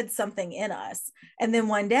it fed something in us. And then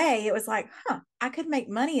one day it was like, I could make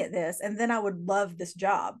money at this, and then I would love this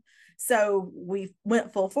job. So we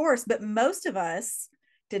went full force. But most of us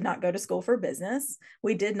did not go to school for business.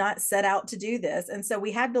 We did not set out to do this. And so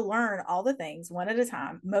we had to learn all the things one at a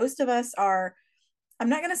time. Most of us are, I'm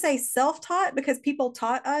not going to say self-taught, because people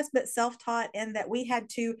taught us, but self-taught in that we had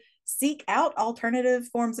to seek out alternative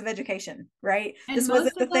forms of education, right? And this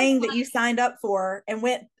wasn't the thing that you signed up for and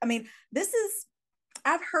went. I mean,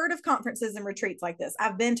 I've heard of conferences and retreats like this.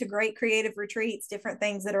 I've been to great creative retreats, different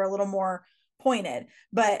things that are a little more pointed.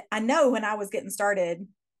 But I know when I was getting started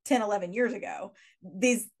 10, 11 years ago,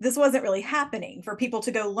 this wasn't really happening for people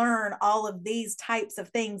to go learn all of these types of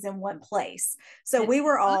things in one place. So we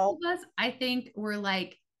were all, most of us, I think, were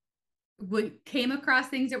like, we came across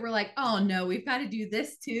things that were like, oh no, we've got to do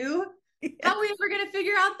this too. Yes. How are we ever going to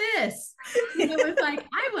figure out this? And it was like,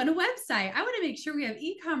 I want a website. I want to make sure we have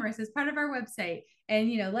e-commerce as part of our website.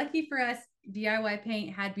 And, lucky for us, DIY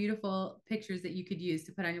Paint had beautiful pictures that you could use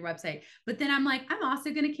to put on your website. But then I'm like, I'm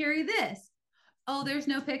also going to carry this. Oh, there's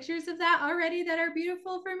no pictures of that already that are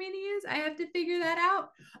beautiful for me to use. I have to figure that out.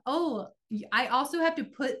 Oh, I also have to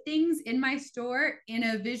put things in my store in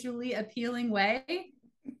a visually appealing way.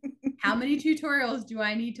 How many tutorials do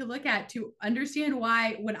I need to look at to understand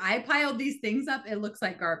why when I piled these things up, it looks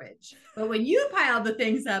like garbage? But when you piled the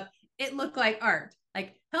things up, it looked like art.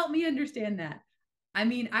 Like, help me understand that. I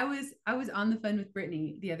mean, I was on the phone with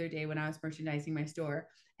Brittany the other day when I was merchandising my store,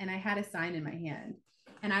 and I had a sign in my hand,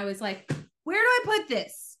 and I was like, where do I put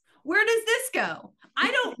this? Where does this go? I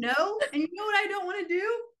don't know. And you know what I don't want to do?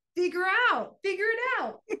 Figure it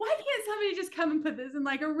out. Why can't somebody just come and put this in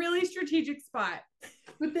like a really strategic spot?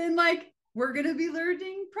 But then, like, we're going to be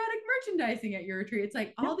learning product merchandising at your retreat. It's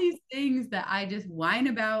like all these things that I just whine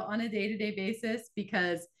about on a day-to-day basis,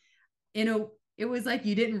 because it was like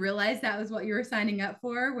you didn't realize that was what you were signing up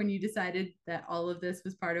for when you decided that all of this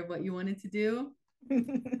was part of what you wanted to do.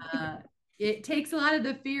 It takes a lot of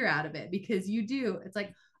the fear out of it, because it's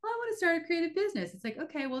like, oh, I want to start a creative business. It's like,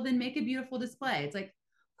 okay, well then make a beautiful display. It's like,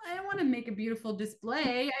 I don't want to make a beautiful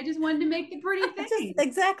display. I just wanted to make the pretty things.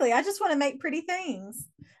 Exactly. I just want to make pretty things.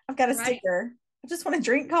 I've got a sticker. I just want to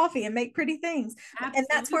drink coffee and make pretty things. Absolutely. And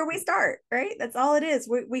that's where we start, right? That's all it is.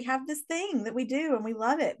 We have this thing that we do and we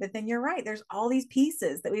love it. But then you're right. There's all these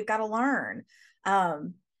pieces that we've got to learn.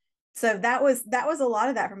 So that was a lot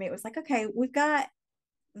of that for me. It was like, okay, we've got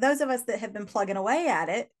those of us that have been plugging away at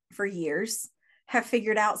it for years have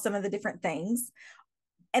figured out some of the different things.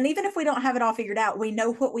 And even if we don't have it all figured out, we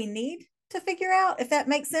know what we need to figure out, if that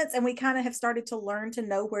makes sense. And we kind of have started to learn to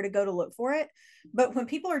know where to go to look for it. But when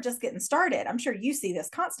people are just getting started, I'm sure you see this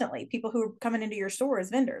constantly, people who are coming into your store as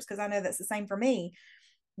vendors, because I know that's the same for me.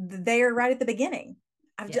 They are right at the beginning.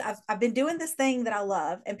 I've been doing this thing that I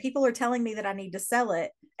love, and people are telling me that I need to sell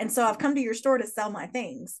it. And so I've come to your store to sell my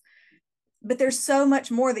things. But there's so much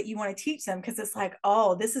more that you want to teach them, because it's like,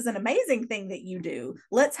 oh, this is an amazing thing that you do.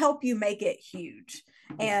 Let's help you make it huge.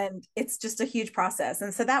 And it's just a huge process.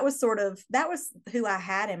 And so that was who I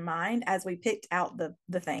had in mind as we picked out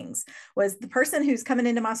the things, was the person who's coming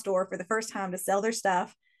into my store for the first time to sell their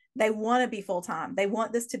stuff. They want to be full-time. They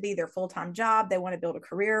want this to be their full-time job. They want to build a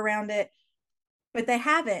career around it, but they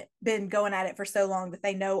haven't been going at it for so long that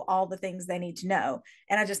they know all the things they need to know.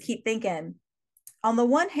 And I just keep thinking, on the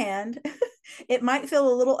one hand, it might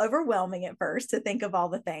feel a little overwhelming at first to think of all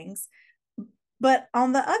the things. But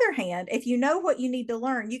on the other hand, if you know what you need to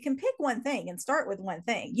learn, you can pick one thing and start with one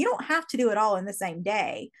thing. You don't have to do it all in the same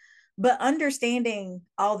day, but understanding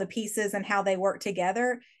all the pieces and how they work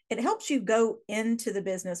together, it helps you go into the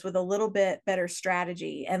business with a little bit better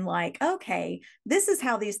strategy and like, okay, this is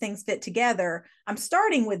how these things fit together. I'm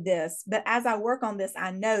starting with this, but as I work on this, I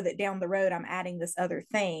know that down the road, I'm adding this other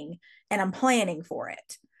thing and I'm planning for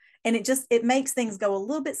it. And it makes things go a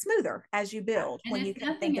little bit smoother as you build when you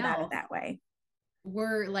can think about it that way.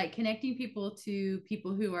 we're like connecting people to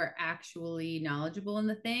people who are actually knowledgeable in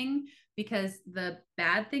the thing, because the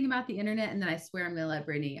bad thing about the internet, and then I swear I'm going to let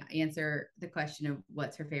Brittany answer the question of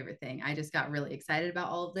what's her favorite thing. I just got really excited about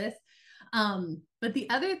all of this. But the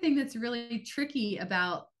other thing that's really tricky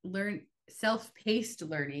about self-paced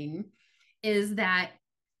learning is that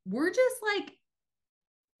we're just like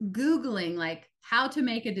Googling like how to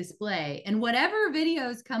make a display, and whatever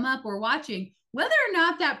videos come up we're watching, whether or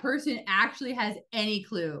not that person actually has any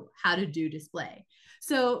clue how to do display.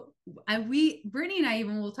 So Brittany and I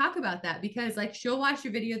even will talk about that, because like she'll watch a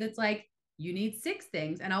video that's like, you need 6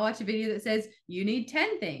 things. And I'll watch a video that says you need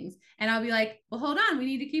 10 things. And I'll be like, well, hold on, we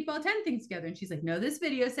need to keep all 10 things together. And she's like, no, this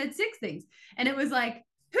video said 6 things. And it was like,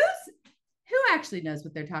 who actually knows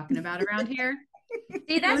what they're talking about around here?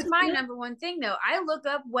 See, that's my number one thing though. I look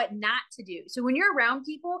up what not to do. So when you're around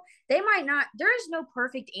people, they might not, there is no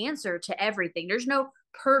perfect answer to everything. There's no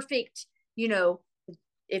perfect,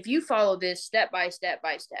 if you follow this step by step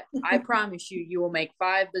by step, I promise you will make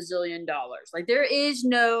 $5 bazillion. Like there is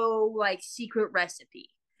no like secret recipe.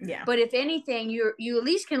 Yeah. But if anything, you at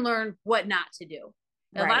least can learn what not to do.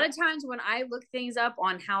 Right. A lot of times when I look things up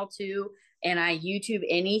on how to, and I YouTube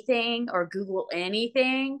anything or Google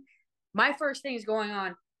anything, my first thing is going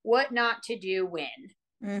on what not to do when.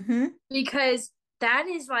 Mm-hmm. Because that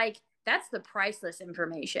is like, that's the priceless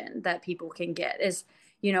information that people can get is,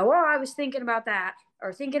 I was thinking about that,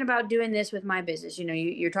 or thinking about doing this with my business.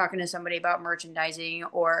 You're talking to somebody about merchandising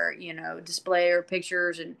or, display or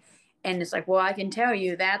pictures. And it's like, well, I can tell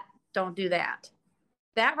you that, don't do that.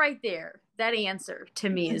 That right there, that answer to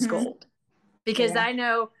me is gold, because I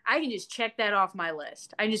know I can just check that off my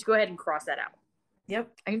list. I can just go ahead and cross that out.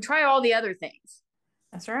 Yep. I can try all the other things.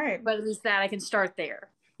 That's right. But at least that I can start there.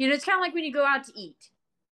 It's kind of like when you go out to eat.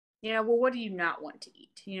 Well, what do you not want to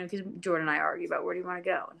eat? Because Jordan and I argue about where do you want to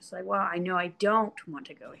go. And it's like, well, I know I don't want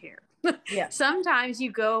to go here. Yeah. Sometimes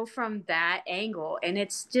you go from that angle, and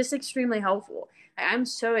it's just extremely helpful. I'm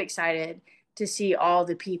so excited to see all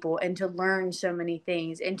the people and to learn so many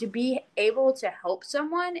things and to be able to help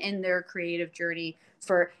someone in their creative journey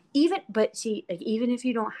even if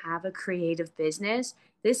you don't have a creative business,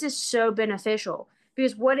 this is so beneficial,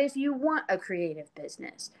 because what if you want a creative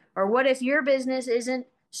business, or what if your business isn't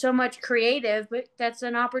so much creative, but that's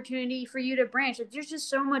an opportunity for you to branch. Like, there's just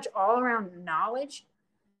so much all around knowledge.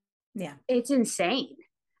 Yeah. It's insane.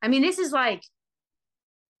 I mean, this is like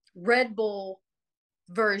Red Bull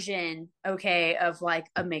version, of like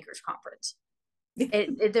a makers conference.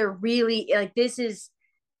 They're really like, this is,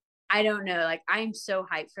 I don't know, like I'm so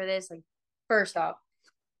hyped for this. Like, first off,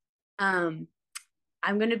 I'm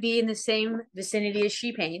gonna be in the same vicinity as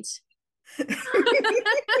She Paints.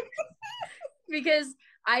 Because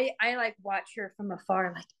I like watch her from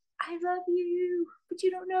afar, like, I love you, but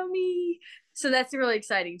you don't know me. So that's really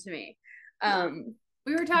exciting to me.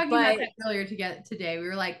 We were talking about that earlier today. We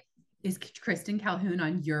were like, is Kristen Calhoun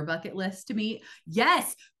on your bucket list to meet?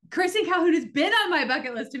 Yes, Kristen Calhoun has been on my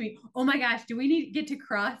bucket list to meet. Oh my gosh, do we need to get to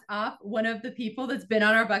cross off one of the people that's been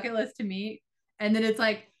on our bucket list to meet? And then it's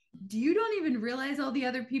like, you don't even realize all the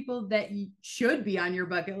other people that should be on your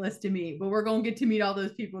bucket list to meet, but we're going to get to meet all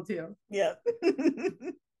those people too. Yeah.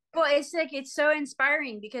 Well, it's like, it's so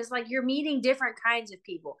inspiring, because like you're meeting different kinds of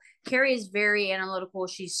people. Carrie is very analytical.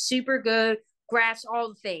 She's super good, graphs, all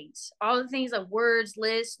the things like words,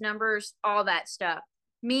 lists, numbers, all that stuff.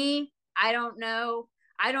 Me, I don't know.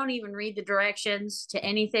 I don't even read the directions to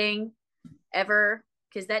anything ever,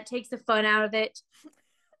 because that takes the fun out of it.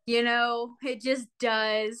 It just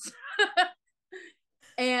does.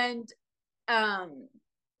 And I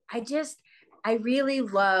really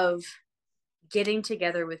love getting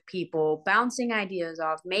together with people, bouncing ideas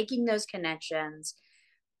off, making those connections.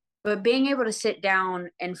 But being able to sit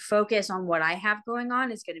down and focus on what I have going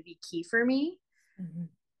on is going to be key for me. Mm-hmm.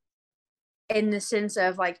 In the sense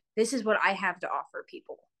of like, this is what I have to offer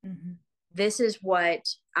people. Mm-hmm. This is what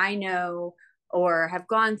I know or have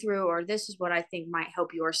gone through, or this is what I think might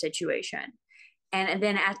help your situation. And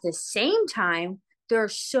then at the same time, there are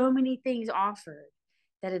so many things offered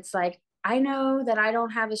that it's like, I know that I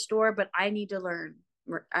don't have a store, but I need to learn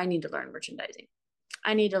merchandising.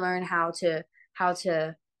 I need to learn how to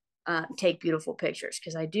take beautiful pictures,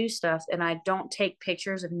 because I do stuff and I don't take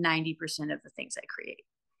pictures of 90% of the things I create,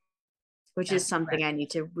 which That's is something correct. I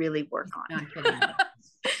need to really work on. Not kidding.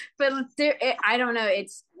 But I don't know.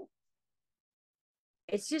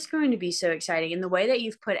 It's just going to be so exciting. And the way that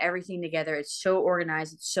you've put everything together, it's so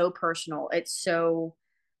organized. It's so personal.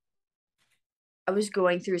 I was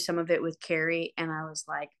going through some of it with Carrie, and I was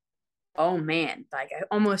like, oh man, like I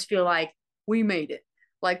almost feel like we made it.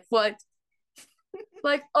 Like, what?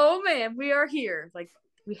 Like, oh man, we are here. Like,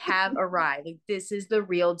 we have arrived. Like, this is the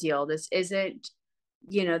real deal. This isn't,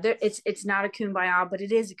 it's not a kumbaya, but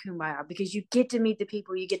it is a kumbaya because you get to meet the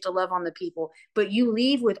people, you get to love on the people, but you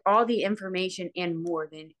leave with all the information and more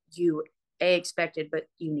than you expected, but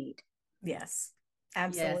you need. Yes,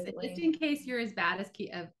 absolutely. Yes. Just in case you're as bad as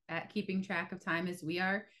at keeping track of time as we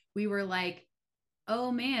are, we were like,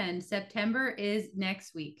 oh man, September is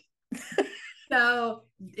next week. So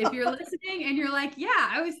if you're listening and you're like, yeah,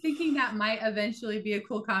 I was thinking that might eventually be a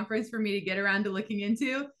cool conference for me to get around to looking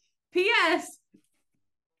into. P.S.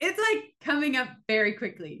 It's like coming up very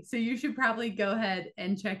quickly. So you should probably go ahead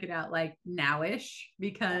and check it out like nowish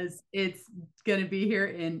because it's going to be here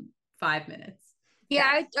in 5 minutes.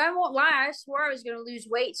 Yeah, I won't lie. I swore I was going to lose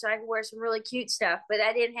weight so I could wear some really cute stuff, but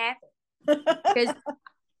that didn't happen.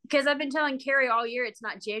 Because I've been telling Carrie all year it's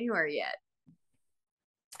not January yet.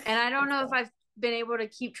 And I don't know if I've been able to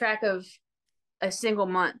keep track of a single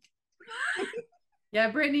month. Yeah,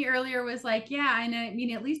 Brittany earlier was like, yeah, I know. I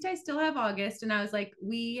mean, at least I still have August. And I was like,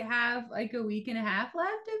 we have like a week and a half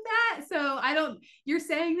left of that. So you're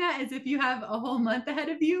saying that as if you have a whole month ahead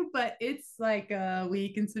of you, but it's like a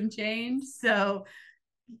week and some change. So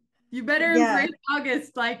you better embrace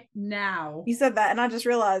August like now. You said that. And I just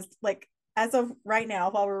realized like, as of right now,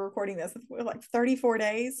 while we're recording this, we're like 34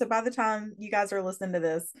 days. So by the time you guys are listening to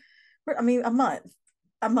this, a month,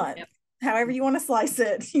 yep. However you want to slice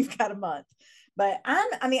it, you've got a month. But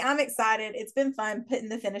I'm excited. It's been fun putting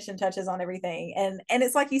the finishing touches on everything. And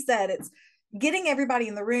it's like you said, it's getting everybody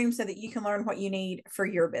in the room so that you can learn what you need for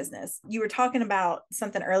your business. You were talking about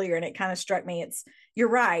something earlier and it kind of struck me. You're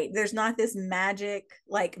right. There's not this magic,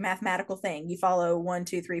 like mathematical thing. You follow 1,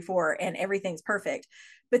 2, 3, 4 and everything's perfect.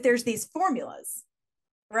 But there's these formulas,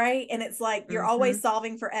 right? And it's like, you're always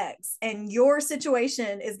solving for X and your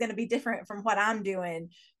situation is going to be different from what I'm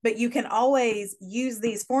doing, but you can always use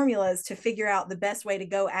these formulas to figure out the best way to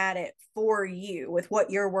go at it for you with what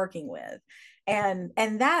you're working with. And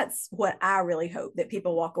that's what I really hope that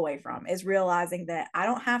people walk away from, is realizing that I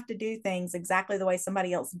don't have to do things exactly the way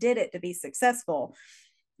somebody else did it to be successful,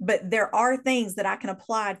 but there are things that I can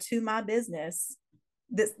apply to my business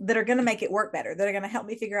that are going to make it work better, that are going to help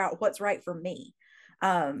me figure out what's right for me.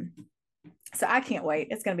 So I can't wait.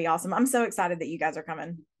 It's going to be awesome. I'm so excited that you guys are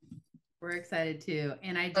coming. We're excited too.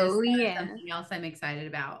 And I just something else I'm excited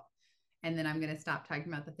about. And then I'm going to stop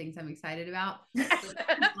talking about the things I'm excited about.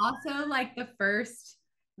 Also, like the first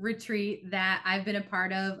retreat that I've been a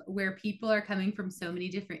part of where people are coming from so many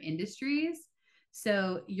different industries.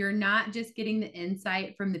 So you're not just getting the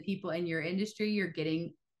insight from the people in your industry, you're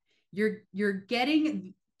getting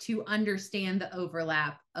to understand the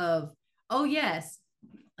overlap of, oh yes,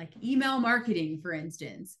 like email marketing, for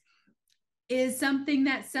instance, is something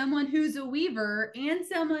that someone who's a weaver and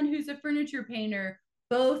someone who's a furniture painter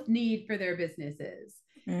both need for their businesses.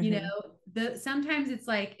 Sometimes it's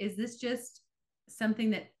like, is this just something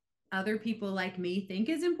that other people like me think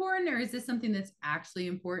is important, or is this something that's actually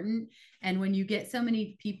important? And when you get so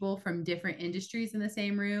many people from different industries in the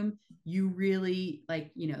same room, you really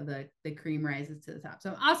the cream rises to the top.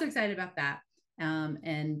 So I'm also excited about that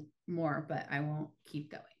and more, but I won't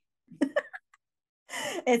keep going.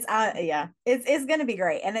 It's going to be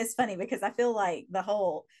great. And it's funny because I feel like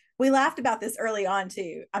we laughed about this early on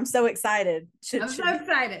too. I'm so excited.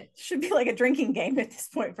 Excited. Should be like a drinking game at this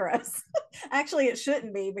point for us. Actually, it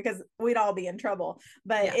shouldn't be because we'd all be in trouble,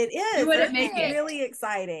 but it is. It's really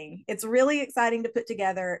exciting. It's really exciting to put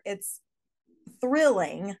together. It's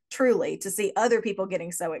thrilling, truly, to see other people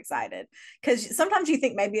getting so excited, because sometimes you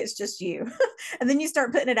think maybe it's just you and then you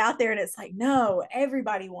start putting it out there and it's like, no,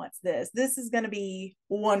 everybody wants this is going to be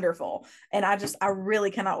wonderful. And I really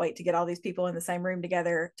cannot wait to get all these people in the same room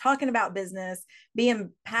together talking about business,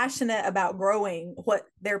 being passionate about growing what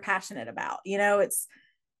they're passionate about. It's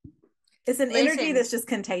an energy that's just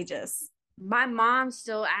contagious. My mom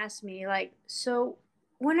still asks me like, so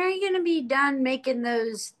when are you going to be done making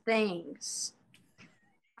those things?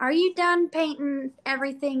 Are you done painting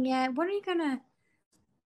everything yet?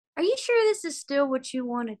 Are you sure this is still what you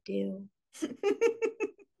want to do?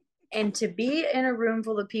 And to be in a room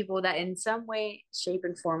full of people that in some way, shape,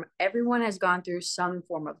 and form, everyone has gone through some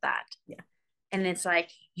form of that. Yeah. And it's like,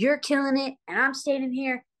 you're killing it, and I'm standing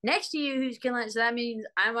here next to you who's killing it. So that means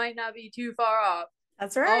I might not be too far off.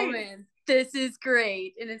 That's right. Oh, man, this is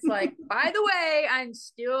great. And it's like, by the way, I'm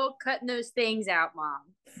still cutting those things out, Mom.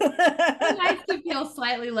 It's nice to feel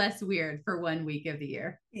slightly less weird for 1 week of the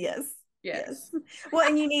year. Yes. Well,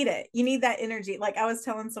 and you need it. You need that energy. Like I was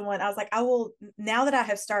telling someone, I was like, now that I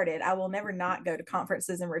have started, I will never not go to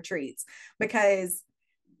conferences and retreats, because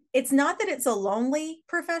it's not that it's a lonely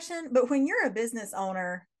profession, but when you're a business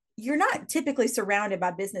owner, you're not typically surrounded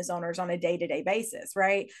by business owners on a day-to-day basis,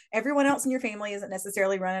 right? Everyone else in your family isn't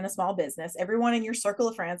necessarily running a small business. Everyone in your circle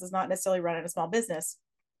of friends is not necessarily running a small business.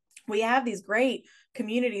 We have these great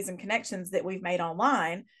communities and connections that we've made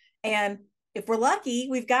online. And if we're lucky,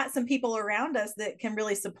 we've got some people around us that can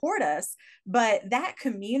really support us. But that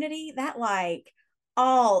community, that like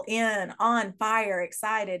all in, on fire,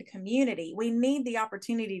 excited community, we need the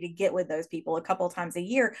opportunity to get with those people a couple of times a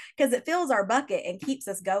year because it fills our bucket and keeps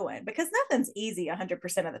us going, because nothing's easy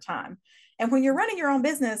 100% of the time. And when you're running your own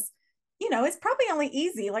business, you know, it's probably only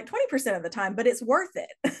easy like 20% of the time, but it's worth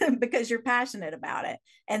it because you're passionate about it.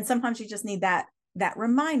 And sometimes you just need that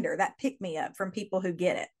reminder, that pick me up from people who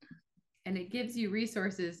get it. And it gives you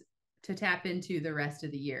resources to tap into the rest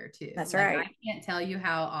of the year too. That's right. I can't tell you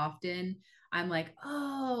how often I'm like,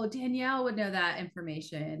 oh, Danielle would know that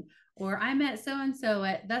information. Or I met so-and-so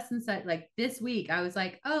at thus and such. Like this week, I was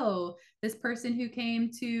like, oh, this person who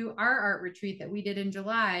came to our art retreat that we did in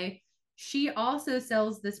July, she also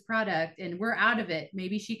sells this product and we're out of it.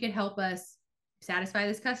 Maybe she could help us satisfy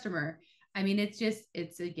this customer. I mean, it's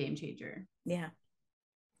a game changer. Yeah.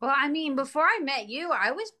 Well, I mean, before I met you,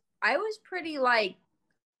 I was pretty like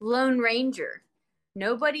Lone Ranger.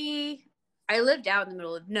 I lived out in the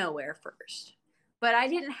middle of nowhere first, but I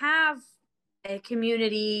didn't have a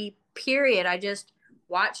community, period. I just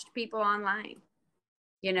watched people online,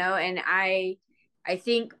 you know, and I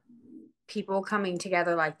think people coming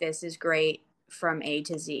together like this is great from A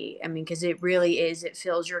to Z. I mean, because it really is, it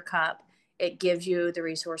fills your cup. It gives you the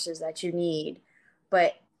resources that you need.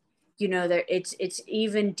 But, you know, it's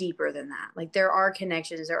even deeper than that. Like there are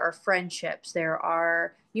connections, there are friendships,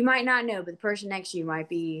 you might not know, but the person next to you might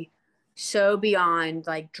be so beyond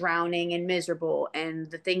like drowning and miserable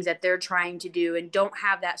and the things that they're trying to do and don't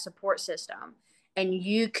have that support system. And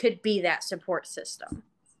you could be that support system,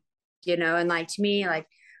 you know? And like, to me, like,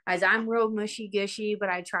 as I'm real mushy gushy, but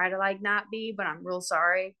I try to like not be, but I'm real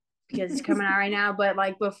sorry because it's coming out right now. But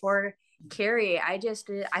like before Carrie, I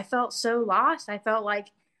felt so lost. I felt like,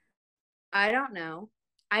 I don't know.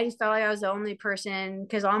 I just felt like I was the only person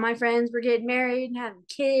because all my friends were getting married and having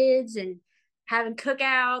kids and having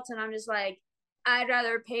cookouts. And I'm just like, I'd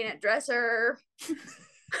rather paint a dresser. You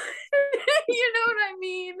know what I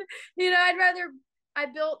mean? You know, I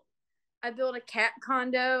built a cat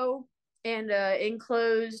condo and an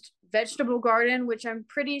enclosed vegetable garden, which I'm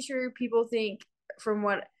pretty sure people think from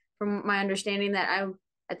my understanding that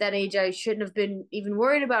at that age, I shouldn't have been even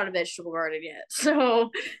worried about a vegetable garden yet.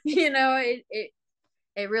 So, you know,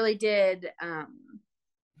 it really did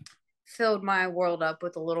filled my world up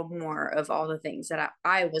with a little more of all the things that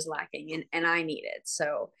I was lacking and I needed.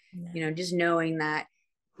 So, you know, just knowing that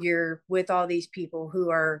you're with all these people who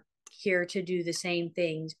are here to do the same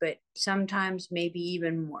things, but sometimes maybe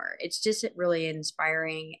even more. It's just really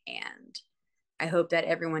inspiring. And I hope that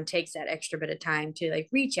everyone takes that extra bit of time to like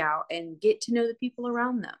reach out and get to know the people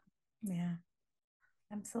around them. Yeah,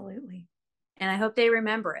 absolutely. And I hope they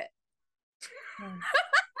remember it. Yeah.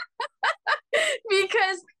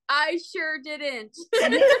 Because I sure didn't.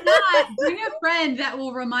 And if not, bring a friend that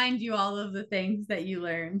will remind you all of the things that you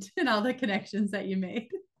learned and all the connections that you made.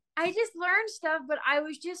 I just learned stuff, but I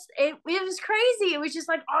was just, it was crazy. It was just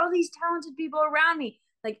like all these talented people around me.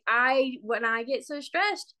 Like when I get so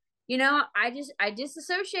stressed, you know, I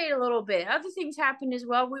disassociate a little bit. Other things happen as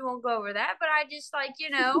well. We won't go over that, but I just like, you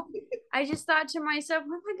know, I just thought to myself,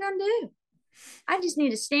 what am I going to do? I just need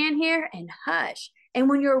to stand here and hush. And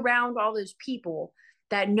when you're around all those people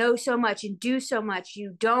that know so much and do so much,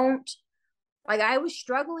 you don't, like, I was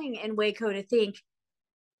struggling in Waco to think,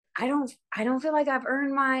 I don't feel like I've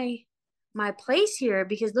earned my place here,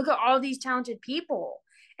 because look at all these talented people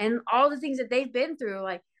and all the things that they've been through.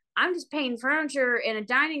 Like, I'm just painting furniture in a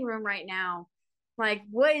dining room right now. Like,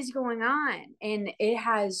 what is going on? And it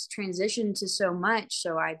has transitioned to so much.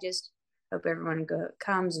 So I just hope everyone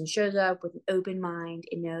comes and shows up with an open mind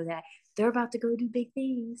and know that they're about to go do big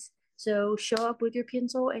things. So show up with your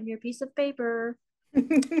pencil and your piece of paper.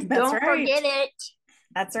 Don't forget it.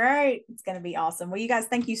 That's right. It's going to be awesome. Well, you guys,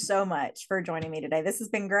 thank you so much for joining me today. This has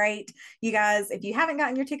been great. You guys, if you haven't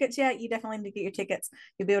gotten your tickets yet, you definitely need to get your tickets.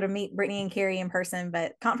 You'll be able to meet Brittany and Carrie in person,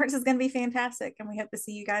 but conference is going to be fantastic, and we hope to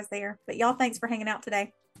see you guys there. But y'all, thanks for hanging out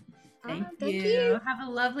today. Thank you. Have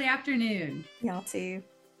a lovely afternoon. Y'all too.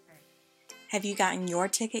 Have you gotten your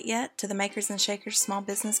ticket yet to the Makers and Shakers Small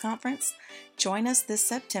Business Conference? Join us this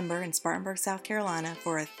September in Spartanburg, South Carolina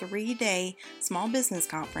for a 3-day small business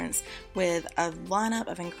conference with a lineup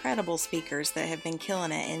of incredible speakers that have been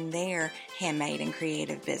killing it in their handmade and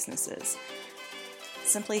creative businesses.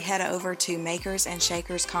 Simply head over to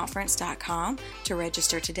makersandshakersconference.com to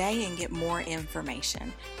register today and get more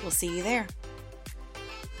information. We'll see you there.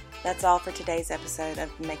 That's all for today's episode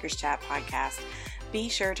of the Makers Chat podcast. Be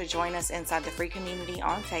sure to join us inside the free community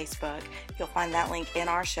on Facebook. You'll find that link in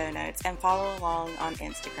our show notes, and follow along on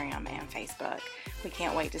Instagram and Facebook. We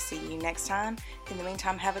can't wait to see you next time. In the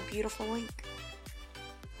meantime, have a beautiful week.